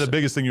 Nah, It's probably for the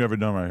biggest thing you ever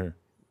done right here.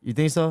 You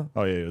think so?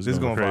 Oh, yeah. This is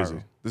going crazy.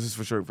 viral. This is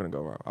for sure finna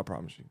go viral. I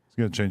promise you. It's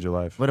going to change your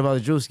life. What about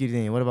the Drewski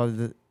thing? What about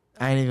the?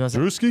 I ain't even gonna say.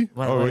 Drewski?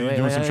 Wait, Oh, wait, you wait,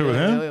 doing wait, some wait, shit with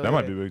wait, him? wait, That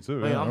might wait. be big,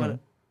 too. Wait, Yeah, I'm all gonna. right.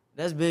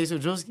 That's big, so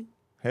Drewski.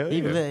 Hell He,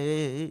 yeah.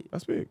 he,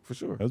 That's big, for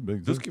sure. That's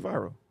big, too. Drewski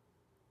viral.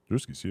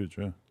 Drewski's huge,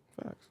 yeah.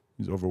 Facts.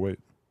 He's overweight.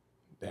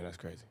 Damn, that's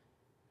crazy.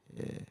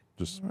 yeah.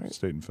 Just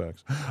stating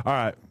facts. All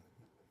right.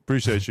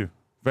 Appreciate you.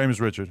 Famous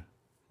Richard.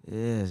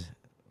 Yes.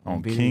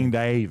 On BD. King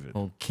David.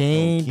 On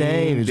King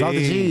David. Drop the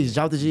G's.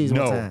 Drop the G's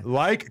one No. time.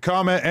 Like,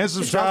 comment, and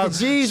subscribe. Drop the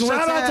G's one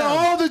Shout out to time.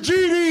 all the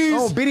GDs.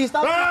 Oh, BD,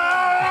 stop.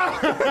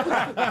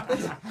 Ah!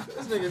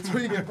 This nigga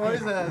tweaking for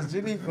his ass,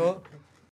 Jimmy, bro.